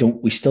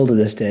we still to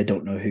this day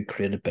don't know who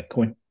created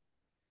Bitcoin,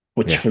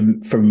 which Yeah.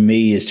 for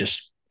me is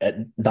just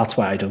that's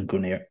why I don't go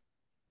near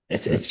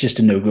it. Mm. It's just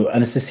a no go,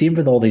 and it's the same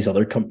with all these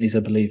other companies.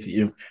 I believe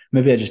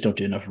maybe I just don't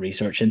do enough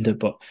research into it,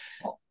 but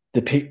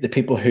the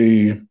people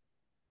who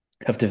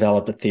have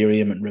developed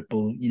Ethereum and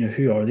Ripple,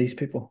 who are these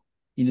people?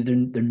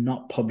 They're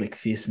not public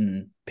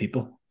facing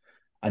people,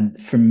 and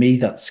for me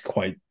that's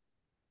quite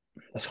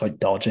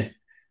dodgy.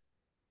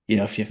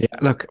 If you Yeah,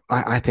 look,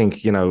 I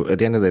think, at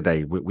the end of the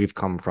day, we've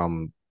come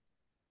from,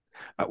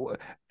 uh,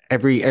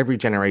 every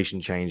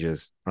generation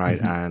changes,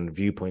 right? Mhm. And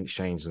viewpoints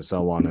change and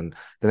so on. And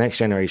the next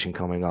generation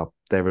coming up,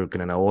 they're going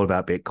to know all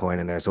about Bitcoin,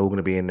 and it's all going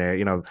to be in there.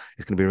 It's going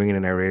to be ringing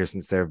in their ears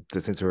since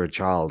they're a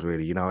child,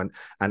 really. And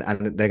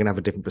they're going to have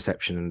a different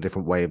perception and a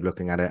different way of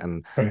looking at it.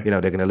 And Right.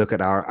 they're going to look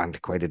at our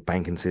antiquated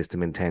banking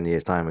system in 10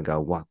 years' time and go,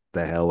 "What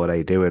the hell were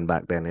they doing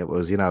back then?" It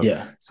was,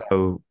 Yeah,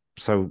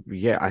 so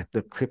yeah,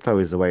 the crypto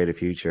is the way of the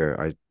future.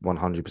 I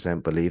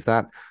 100% believe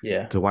that.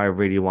 yeah, Do I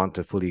really want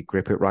to fully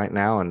grip it right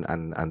now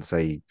and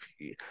say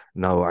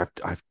no?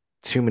 I've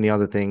too many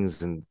other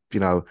things, and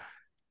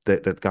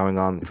that's going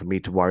on for me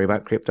to worry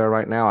about crypto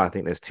right now. I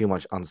think there's too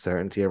much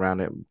uncertainty around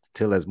it.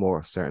 Till there's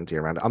more certainty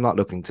around it, I'm not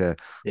looking to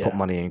put yeah,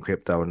 money in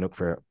crypto and look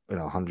for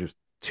 100,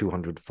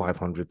 200,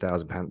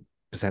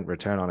 500,000%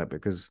 return on it,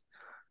 because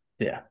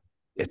yeah.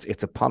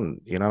 it's a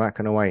punt, that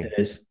kind of way. It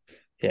is.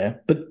 Yeah,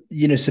 but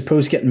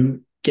suppose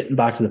getting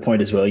back to the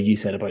point as well you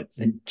said about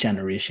the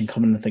generation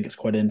coming, I think it's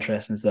quite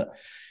interesting. Is that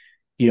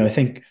I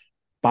think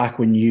back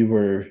when you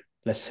were,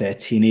 let's say, a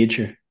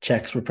teenager,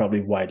 checks were probably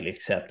widely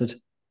accepted.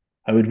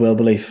 I would well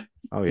believe.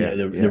 Oh You know, yeah,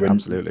 they yeah, were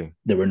absolutely.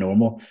 they were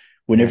normal. Yeah.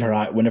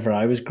 Whenever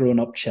I was growing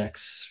up,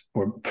 checks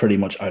were pretty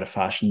much out of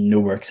fashion.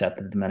 Nowhere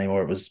accepted them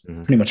anymore. It was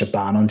Hmm. pretty much a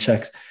ban on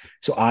checks.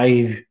 So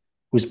I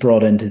was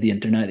brought into the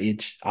internet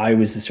age. I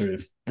was the sort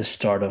of the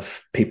start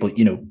of people.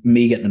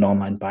 Me getting an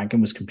online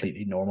banking was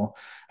completely normal.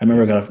 I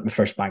remember Yeah. I got my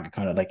first bank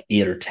account at like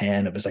 8 or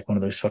 10. It was like one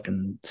of those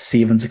fucking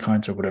savings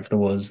accounts or whatever there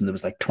was, and there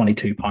was like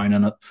 £22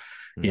 in it.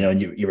 Hmm.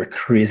 And you were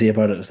crazy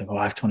about it. It was like, oh,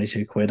 I have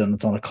 22 quid and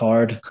it's on a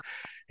card.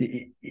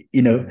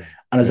 you know,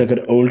 and as I Yeah.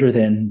 got older,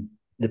 then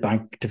the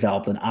bank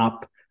developed an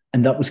app,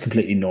 and that was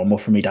completely normal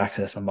for me to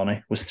access my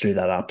money was through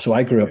that app. So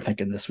I grew up Yeah.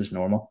 thinking this was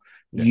normal.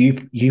 Yeah.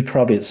 You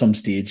probably at some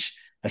stage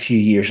a few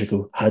years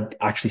ago had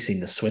actually seen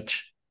the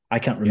switch. I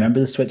can't Yeah. remember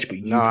the switch, but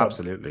No,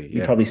 absolutely. you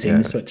Yeah. probably seen the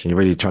Yeah. switch. You're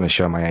really trying to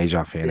show my age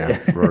off here now,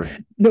 Yeah. Rory.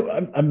 No,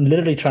 I'm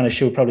literally trying to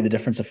show probably the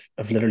difference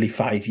of literally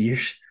 5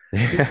 years.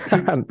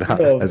 No,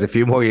 there's a Of,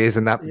 few more years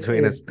in that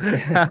between us.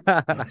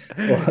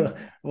 yeah.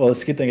 Well,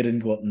 it's a good thing I didn't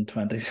go up in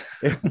twenties.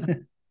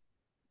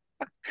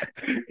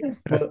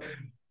 But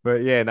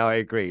But yeah, no, I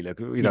agree. Look,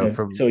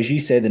 so as you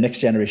say, the next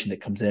generation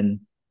that comes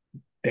in,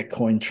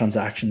 Bitcoin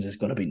transactions is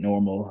going to be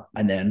normal,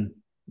 and then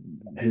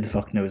who the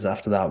fuck knows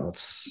after that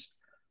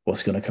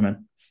what's going to come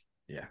in?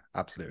 yeah,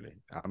 absolutely.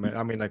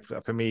 I mean, like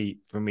for me,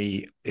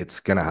 it's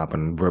gonna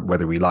happen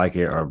whether we like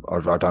it or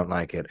don't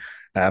like it.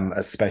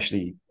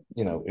 Especially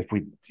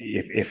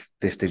if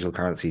this digital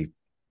currency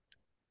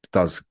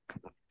does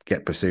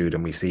get pursued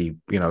and we see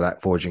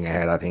that forging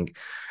ahead. I think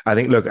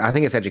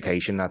it's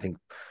education. I think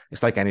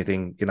it's like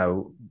anything.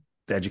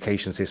 The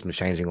education system is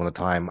changing all the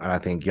time, and I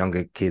think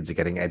younger kids are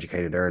getting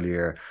educated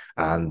earlier,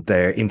 and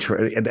they're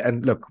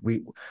and look,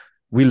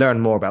 we learn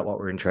more about what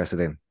we're interested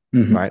in,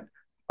 Mm-hmm. right?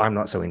 I'm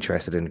not so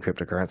interested in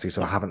cryptocurrency,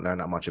 so I haven't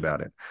learned that much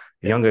about it.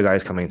 The Yeah, younger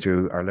guys coming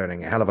through are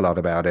learning a hell of a lot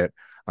about it,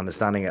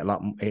 understanding it a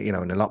lot, in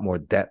a lot more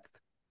depth.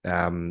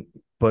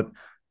 But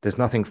there's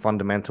nothing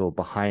fundamental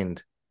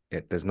behind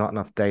it. There's not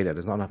enough data.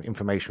 There's not enough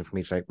information for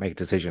me to make a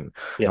decision.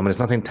 I yeah, mean, there's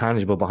nothing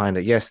tangible behind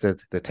it. Yes,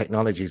 the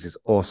technologies is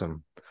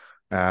awesome,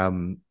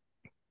 um,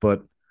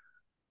 but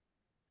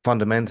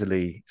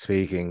fundamentally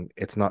speaking,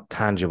 it's not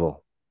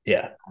tangible.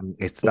 yeah. And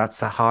But that's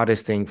the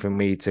hardest thing for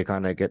me to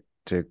kind of get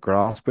to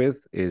grasp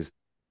with is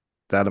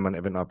the element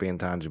of it not being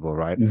tangible,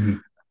 right? Mm-hmm.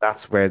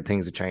 That's where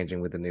things are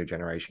changing with the new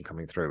generation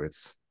coming through.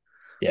 It's,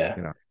 Yeah.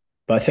 you know,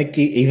 But I think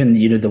even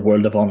the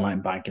world of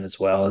online banking as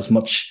well, as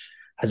much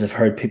as I've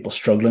heard people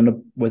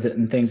struggling with it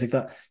and things like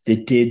that, they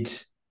did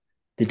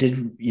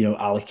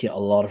allocate a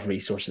lot of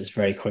resources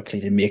very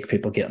quickly to make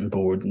people get on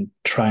board and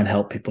try and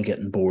help people get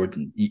on board.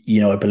 And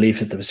I believe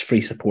that there was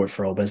free support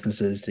for all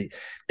businesses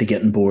to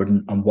get on board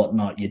and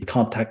whatnot. You'd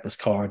contactless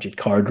cards, you'd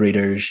card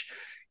readers,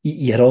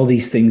 you had all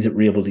these things that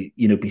were able to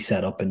be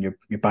set up, and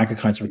your bank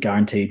accounts were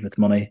guaranteed with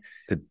money.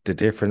 the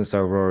difference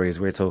though, Rory, is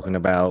we're talking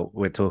about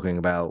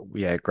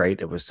yeah,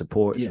 great, it was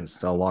supports Yeah, and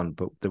so on,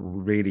 but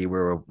really we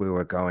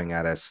were going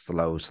at a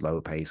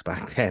slow pace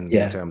back then in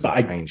yeah, terms but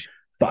of I change.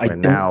 but I Where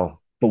don't. now,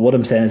 But what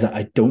I'm saying is that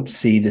I don't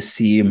see the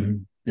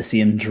same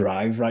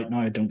drive right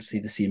now. I don't see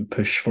the same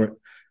push for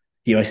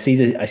it. I see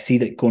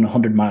that going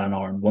 100 mile an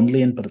hour in one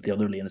lane, but at the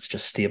other lane it's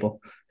just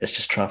stable. It's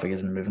just traffic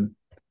isn't moving.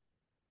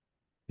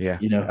 yeah,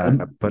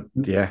 And but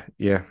yeah,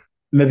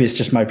 maybe it's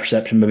just my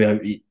perception.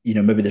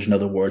 Maybe there's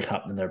another world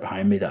happening there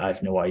behind me that I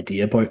have no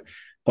idea about.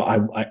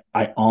 But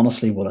I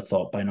honestly would have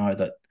thought by now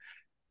that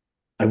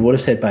I would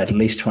have said by at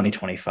least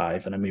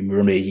 2025, and I mean we're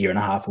only a year and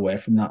a half away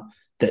from that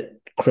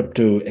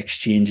crypto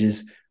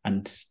exchanges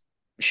and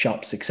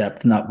shops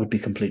accepting that would be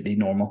completely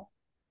normal.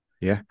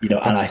 yeah, And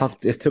that's I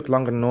tough. It took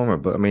longer than normal,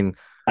 but I mean,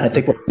 and I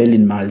think look, we're a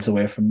million miles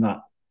away from that.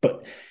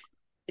 But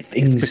it's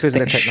things because of the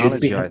things should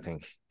be technology. I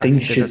things think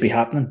they're should be just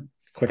happening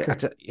quicker.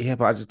 yeah,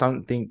 but I just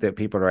don't think that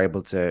people are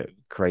able to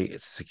create a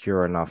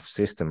secure enough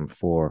system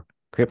for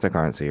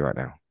cryptocurrency right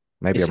now.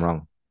 Maybe I'm It's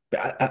wrong.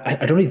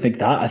 I don't even think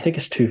that. I think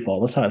it's too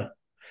volatile.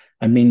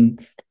 I mean,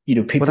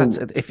 Well, that's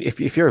people.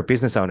 if you're a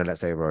business owner,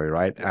 let's say, Rory,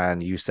 right,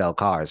 and you sell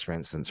cars, for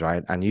instance,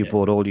 right, and you Yeah,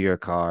 bought all your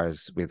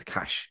cars with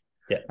cash,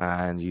 yeah,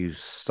 and you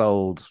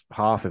sold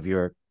half of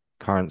your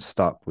current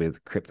stock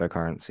with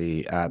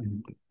cryptocurrency at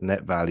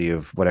net value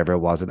of whatever it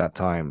was at that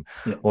time.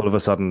 yeah, All of a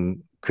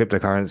sudden,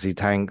 cryptocurrency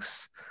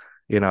tanks,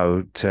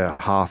 to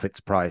half its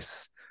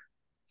price.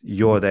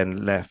 You're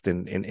then left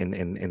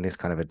in this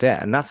kind of a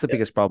debt, and that's the yeah,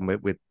 biggest problem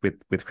with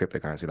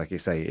cryptocurrency. Like you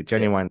say, it yeah.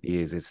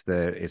 genuinely is. It's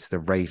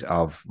the rate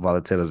of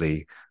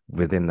volatility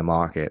within the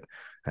market,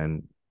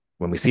 and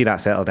when we see that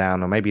settle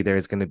down, or maybe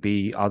there's going to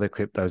be other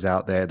cryptos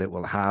out there that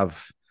will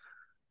have,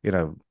 you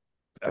know,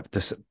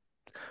 this,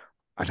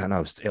 I don't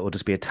know, it will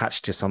just be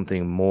attached to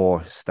something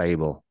more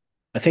stable.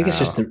 I think it's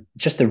just Uh,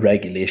 the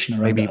regulation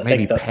around it. maybe I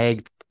maybe think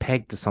that's.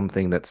 pegged to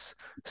something that's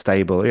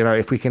stable.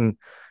 If we can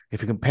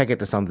peg it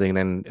to something,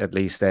 then at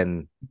least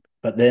then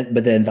But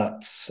then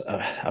that's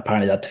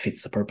apparently that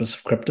defeats the purpose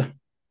of crypto.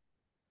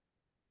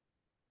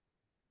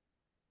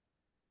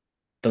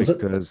 Does it?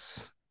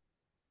 because.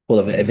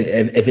 Well,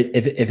 mm,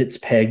 if it's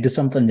pegged to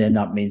something, then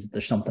that means that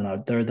there's something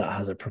out there that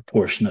has a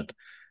proportionate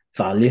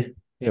value.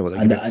 Yeah, well,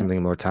 give And, it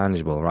something more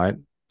tangible, right?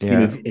 you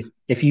know, Yeah,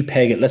 if you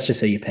peg it, let's just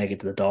say you peg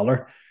it to the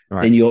dollar,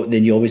 right.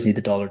 then you always need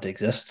the dollar to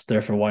exist.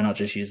 Therefore, why not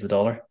just use the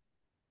dollar?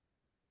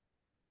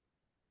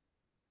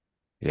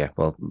 Yeah,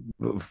 well,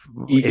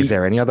 is You,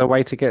 there any other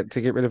way to get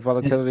rid of you,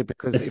 volatility?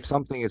 Because if it's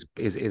something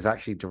is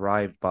actually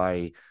derived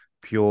by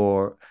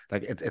pure,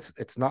 like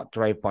it's not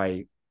derived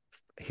by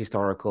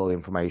historical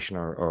information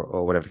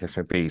or whatever the case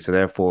may be. So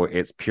therefore,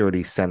 it's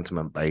purely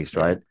sentiment based,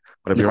 yeah, right?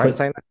 Would I be right in liquid.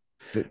 saying that?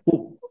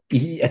 Well,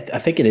 I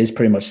think it is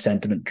pretty much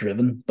sentiment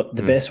driven. But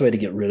the Hmm. best way to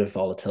get rid of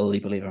volatility,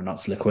 believe it or not,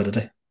 is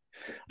liquidity.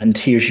 And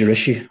here's your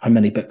issue: how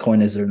many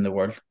Bitcoin is there in the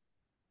world?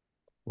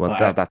 Well,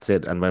 I, that's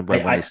it. And when I,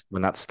 when when, they, I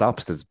when that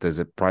stops, does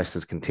the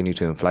prices continue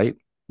to inflate?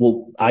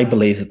 well, I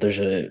believe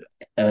that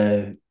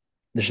uh,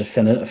 there's a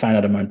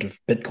finite amount of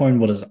Bitcoin.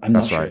 What is? I'm not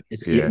That's sure. right.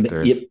 Yeah,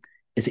 there is.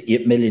 Is it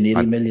 8 million,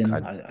 I 80 million?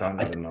 I don't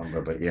know the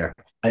number, but yeah.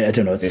 I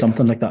don't know. It's Yeah.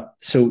 something like that.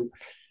 So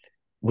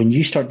when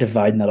you start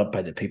dividing that up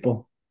by the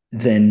people,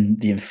 then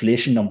the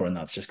inflation number on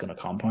that's just going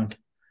to compound.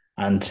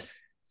 And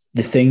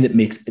the thing that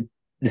makes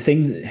the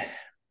thing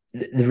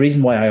the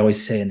reason why I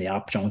always say in the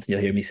app, Jonathan, you'll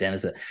hear me saying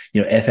is that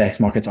FX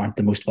markets aren't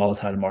the most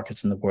volatile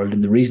markets in the world,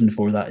 and the reason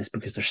for that is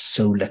because they're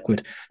so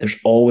liquid. There's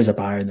always a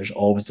buyer and there's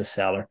always a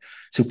seller,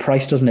 so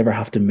price doesn't ever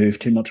have to move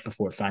too much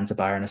before it finds a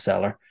buyer and a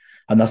seller,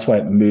 and that's why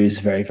it moves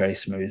very, very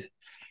smooth.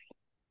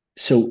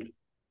 So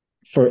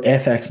for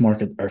FX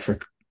market or for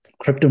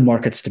crypto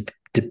markets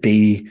to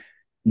be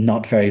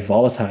not very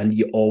volatile,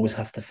 you always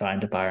have to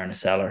find a buyer and a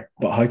seller.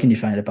 But how can you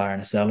find a buyer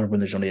and a seller when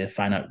there's only a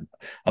finite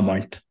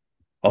amount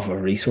of a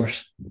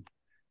resource?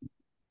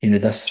 You know,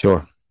 that's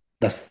Sure.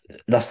 that's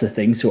that's the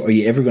thing. So, are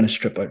you ever going to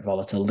strip out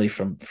volatility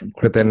from But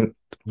crypto? then,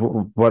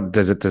 what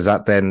does it? Does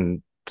that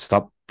then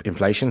stop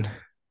inflation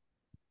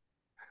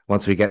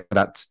once we get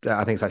that?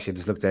 I think it's actually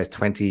just looked at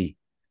 20.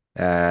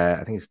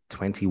 I think it's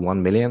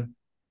 21 million.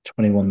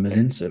 21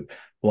 million. So,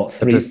 what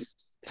But three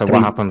so what three?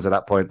 happens at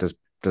that point? Does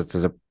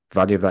the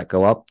value of that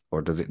go up,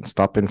 or does it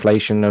stop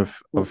inflation of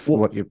Well,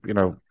 what you?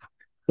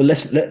 well,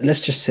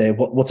 let's just say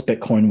what's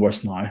Bitcoin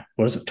worth now?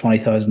 What is it,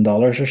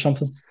 $20,000 or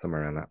something?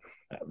 Somewhere around that?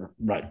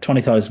 Right,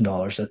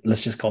 $20,000.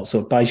 Let's just call it. So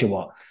it buys you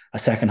what, a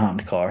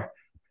second-hand car.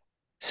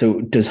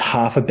 So does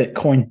half a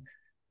Bitcoin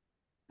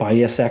buy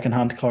a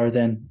second-hand car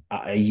then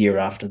a year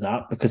after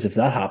that, because if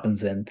that happens,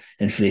 then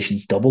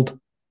inflation's doubled.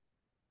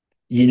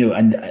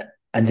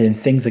 And then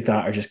things like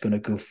that are just going to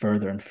go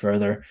further and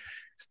further.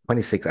 It's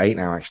 26.8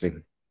 now, actually.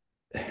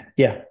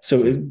 Yeah.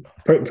 So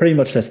pretty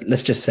much,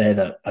 let's just say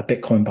that a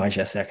Bitcoin buys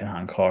you a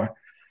second-hand car.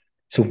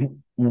 So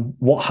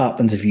what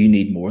happens if you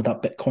need more of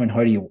that Bitcoin?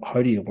 How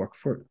do you work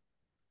for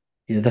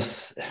it?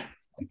 This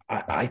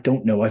I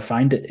don't know.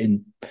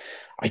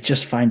 I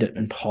just find it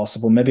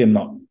impossible. Maybe I'm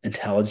not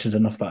intelligent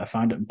enough, but I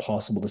find it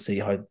impossible to see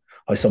how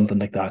something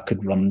like that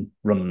could run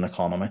an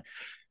economy.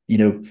 You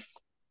know,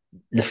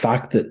 the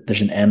fact that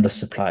there's an endless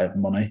supply of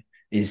money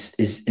is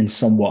in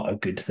somewhat a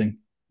good thing.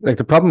 Like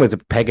the problem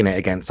with pegging it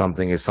against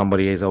something is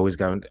somebody is always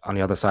going on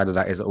the other side of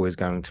that is always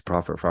going to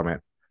profit from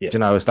it. Yeah. Do you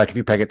know, it's like if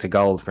you peg it to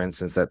gold, for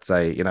instance, let's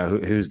say,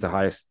 who's the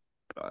highest,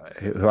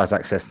 who has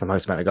access to the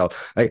most amount of gold?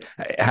 Like,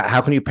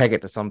 how can you peg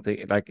it to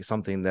something like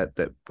something that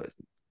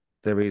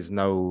there is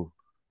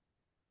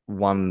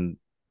one,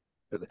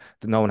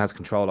 no one has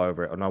control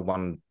over it, or no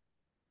one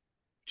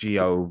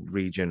geo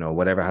region or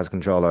whatever has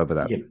control over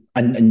that. Yeah.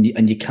 And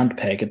you can't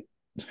peg it,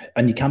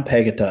 and you can't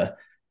peg it to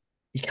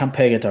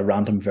a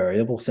random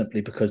variable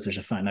simply because there's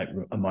a finite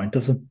amount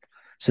of them.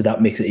 So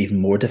that makes it even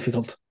more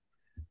difficult.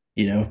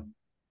 You know,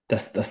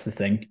 that's the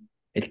thing.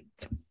 It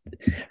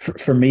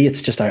for me,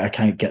 it's just I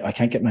can't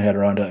get my head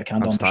around it. I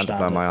can't I'm starting to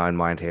blow understand it. my own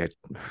mind here.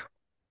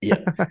 Yeah.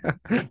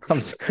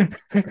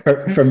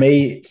 For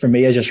me,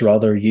 I just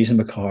rather using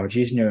my card,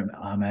 using your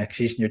Amex,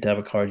 using your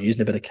debit card,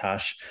 using a bit of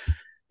cash.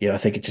 I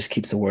think it just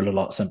keeps the world a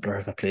lot simpler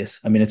of a place.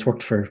 I mean, it's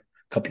worked for a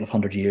couple of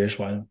 100 years.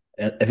 While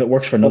if it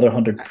works for another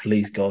 100,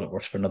 please God, it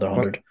works for another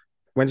 100.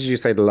 When did you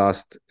say the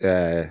last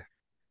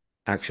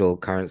actual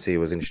currency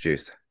was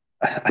introduced?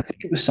 I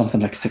think it was something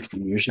like 60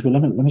 years ago.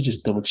 Let me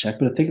just double check,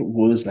 but I think it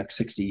was like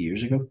 60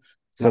 years ago.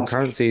 So Last,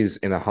 currencies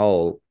in a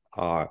whole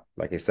are,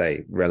 like I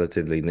say,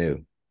 relatively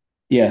new.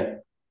 yeah.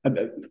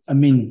 I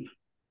mean,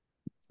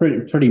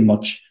 pretty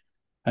much.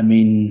 I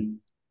mean,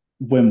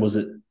 when was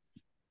it?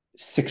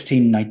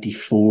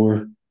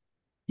 1694.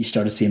 You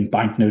started seeing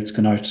banknotes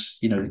going out.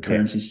 The Yeah,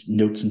 currencies,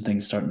 notes, and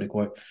things starting to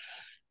go out.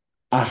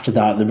 After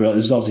that, there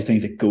was obviously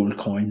things like gold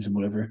coins and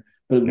whatever.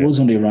 But it yeah. was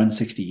only around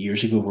 60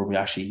 years ago where we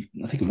actually,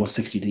 I think it was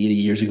 60 to 80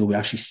 years ago, we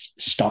actually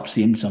stopped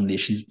seeing some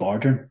nations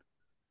bartering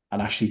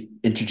and actually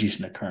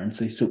introducing a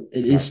currency. So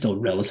it is Right. still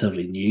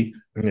relatively new.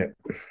 Yeah.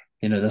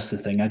 That's the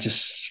thing.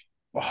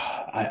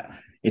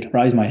 It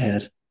fries my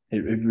head. It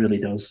really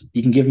does.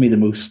 You can give me the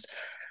most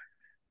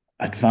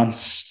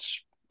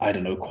advanced, I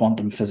don't know,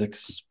 quantum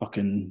physics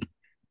fucking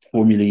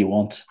formula you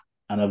want,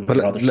 and I would But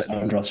rather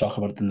I would rather talk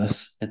about it than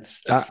this. It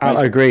I fries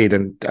me. agreed,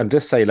 and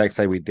just say, like,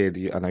 say we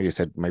did. I know you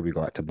said maybe we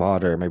go out to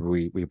barter,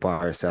 maybe we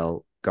buy or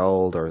sell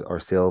gold or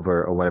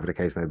silver or whatever the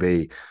case may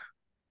be.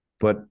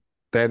 But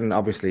then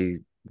obviously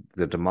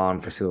the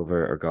demand for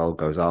silver or gold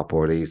goes up,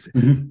 or these,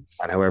 Mm-hmm.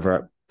 and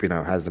whoever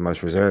has the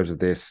most reserves of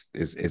this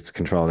is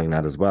controlling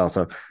that as well.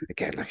 So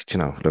again, like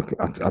look,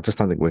 I just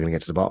don't think we're going to get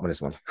to the bottom of this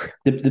one.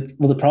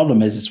 The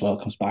problem is as well, it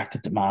comes back to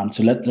demand.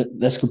 So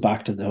let's go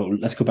back to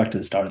let's go back to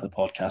the start of the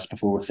podcast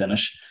before we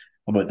finish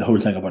about the whole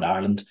thing about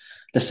Ireland.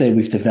 Let's say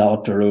we've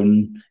developed our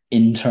own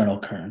internal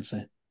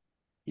currency.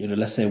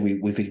 Let's say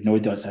we've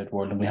ignored the outside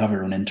world and we have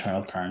our own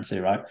internal currency,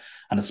 right?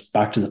 And it's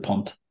back to the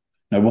punt.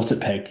 Now, what's it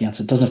pegged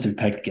against? It doesn't have to be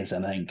pegged against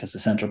anything because the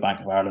Central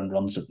Bank of Ireland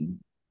runs it.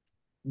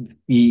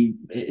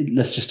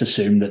 Let's just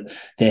assume that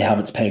they have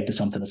it pegged to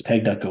something. It's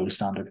pegged at gold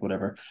standard,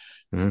 whatever.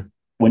 Mm-hmm.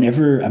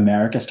 Whenever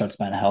America starts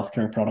buying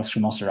healthcare products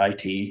from us or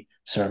IT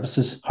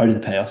services, how do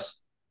they pay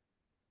us?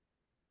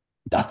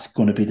 That's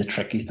going to be the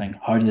tricky thing.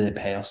 How do they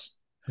pay us?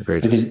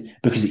 Agreed.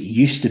 Because it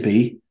used to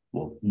be,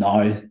 well,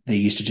 now they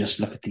used to just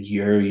look at the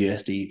euro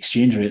USD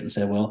exchange rate and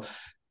say, well,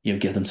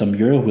 give them some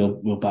euro,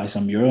 we'll buy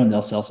some euro and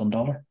they'll sell some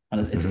dollar.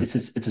 And it's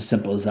as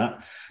simple as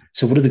that.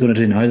 So what are they going to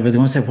do now? They're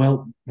going to say,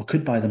 well, we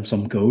could buy them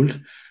some gold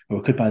or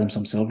we could buy them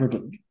some silver,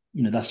 but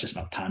that's just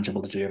not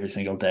tangible to do every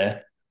single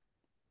day.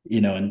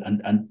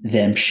 And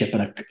them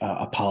shipping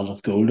a pallet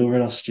of gold over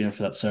to us, for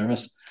that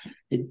service.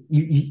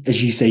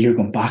 As you say, you're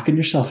going back on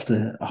yourself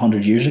to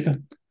 100 years ago.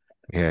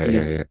 Yeah, You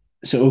yeah, know, yeah.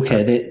 so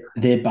okay,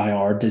 they buy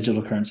our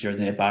digital currency or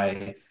they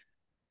buy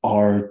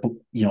our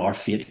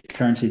fiat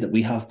currency that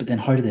we have, but then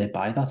how do they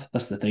buy that?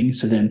 That's the thing.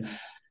 So then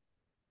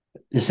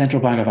the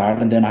Central Bank of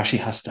Ireland then actually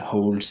has to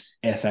hold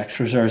FX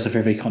reserves of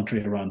every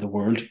country around the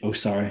world. Oh,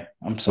 sorry,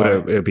 I'm Well, sorry.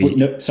 it'll Well, be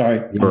no, sorry,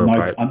 I'm Europe, now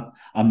right?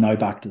 I'm now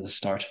back to the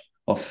start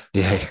of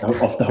Yeah,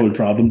 of the whole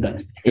problem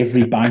that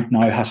every bank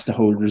now has to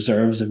hold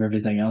reserves of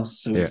everything else.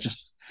 So yeah, it's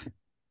just,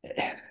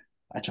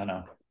 I don't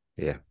know.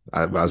 yeah.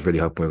 I was really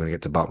hoping we were going to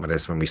get to the bottom of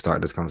this when we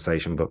started this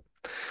conversation, but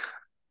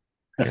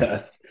I, yeah.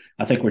 th-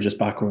 I think we're just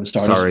back where we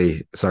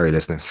started. Sorry,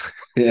 listeners.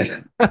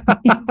 Yeah.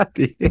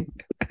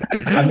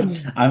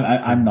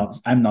 I'm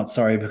not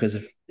sorry because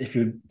if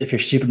you're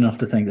stupid enough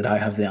to think that I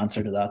have the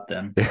answer to that,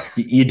 then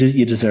you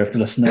deserve to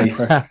listen to me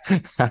for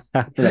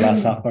the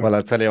last half hour. Well,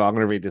 I'll tell you, I'm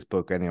going to read this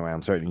book anyway.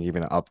 I'm certainly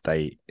giving an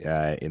update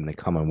in the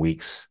coming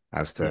weeks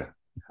as Yeah. to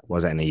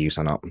was it any use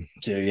or not?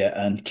 So yeah,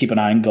 and keep an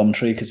eye on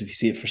Gumtree, because if you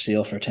see it for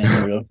sale for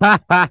 €10,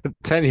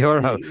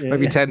 €10,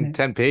 maybe yeah,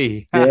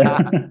 10p. yeah,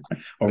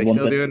 Are or they one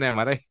still bit, doing them?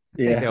 Are they?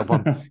 yeah, Yeah,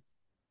 one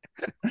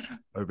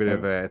or a bit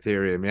of or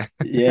Ethereum, yeah.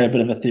 yeah, a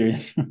bit of a theory.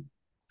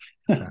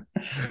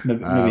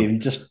 Maybe Um, even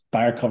just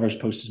buyer covers,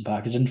 postage and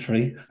packaging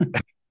free.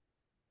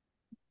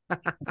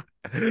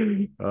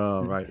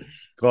 oh, right.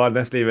 Go on,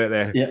 let's leave it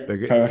there. Yeah,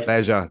 Look, perfect.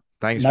 pleasure.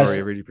 Thanks, Rory. I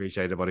Nice, really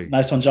appreciate it, buddy.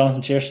 nice one,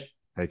 Jonathan. Cheers.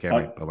 Take care, Bye.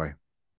 mate. Bye bye.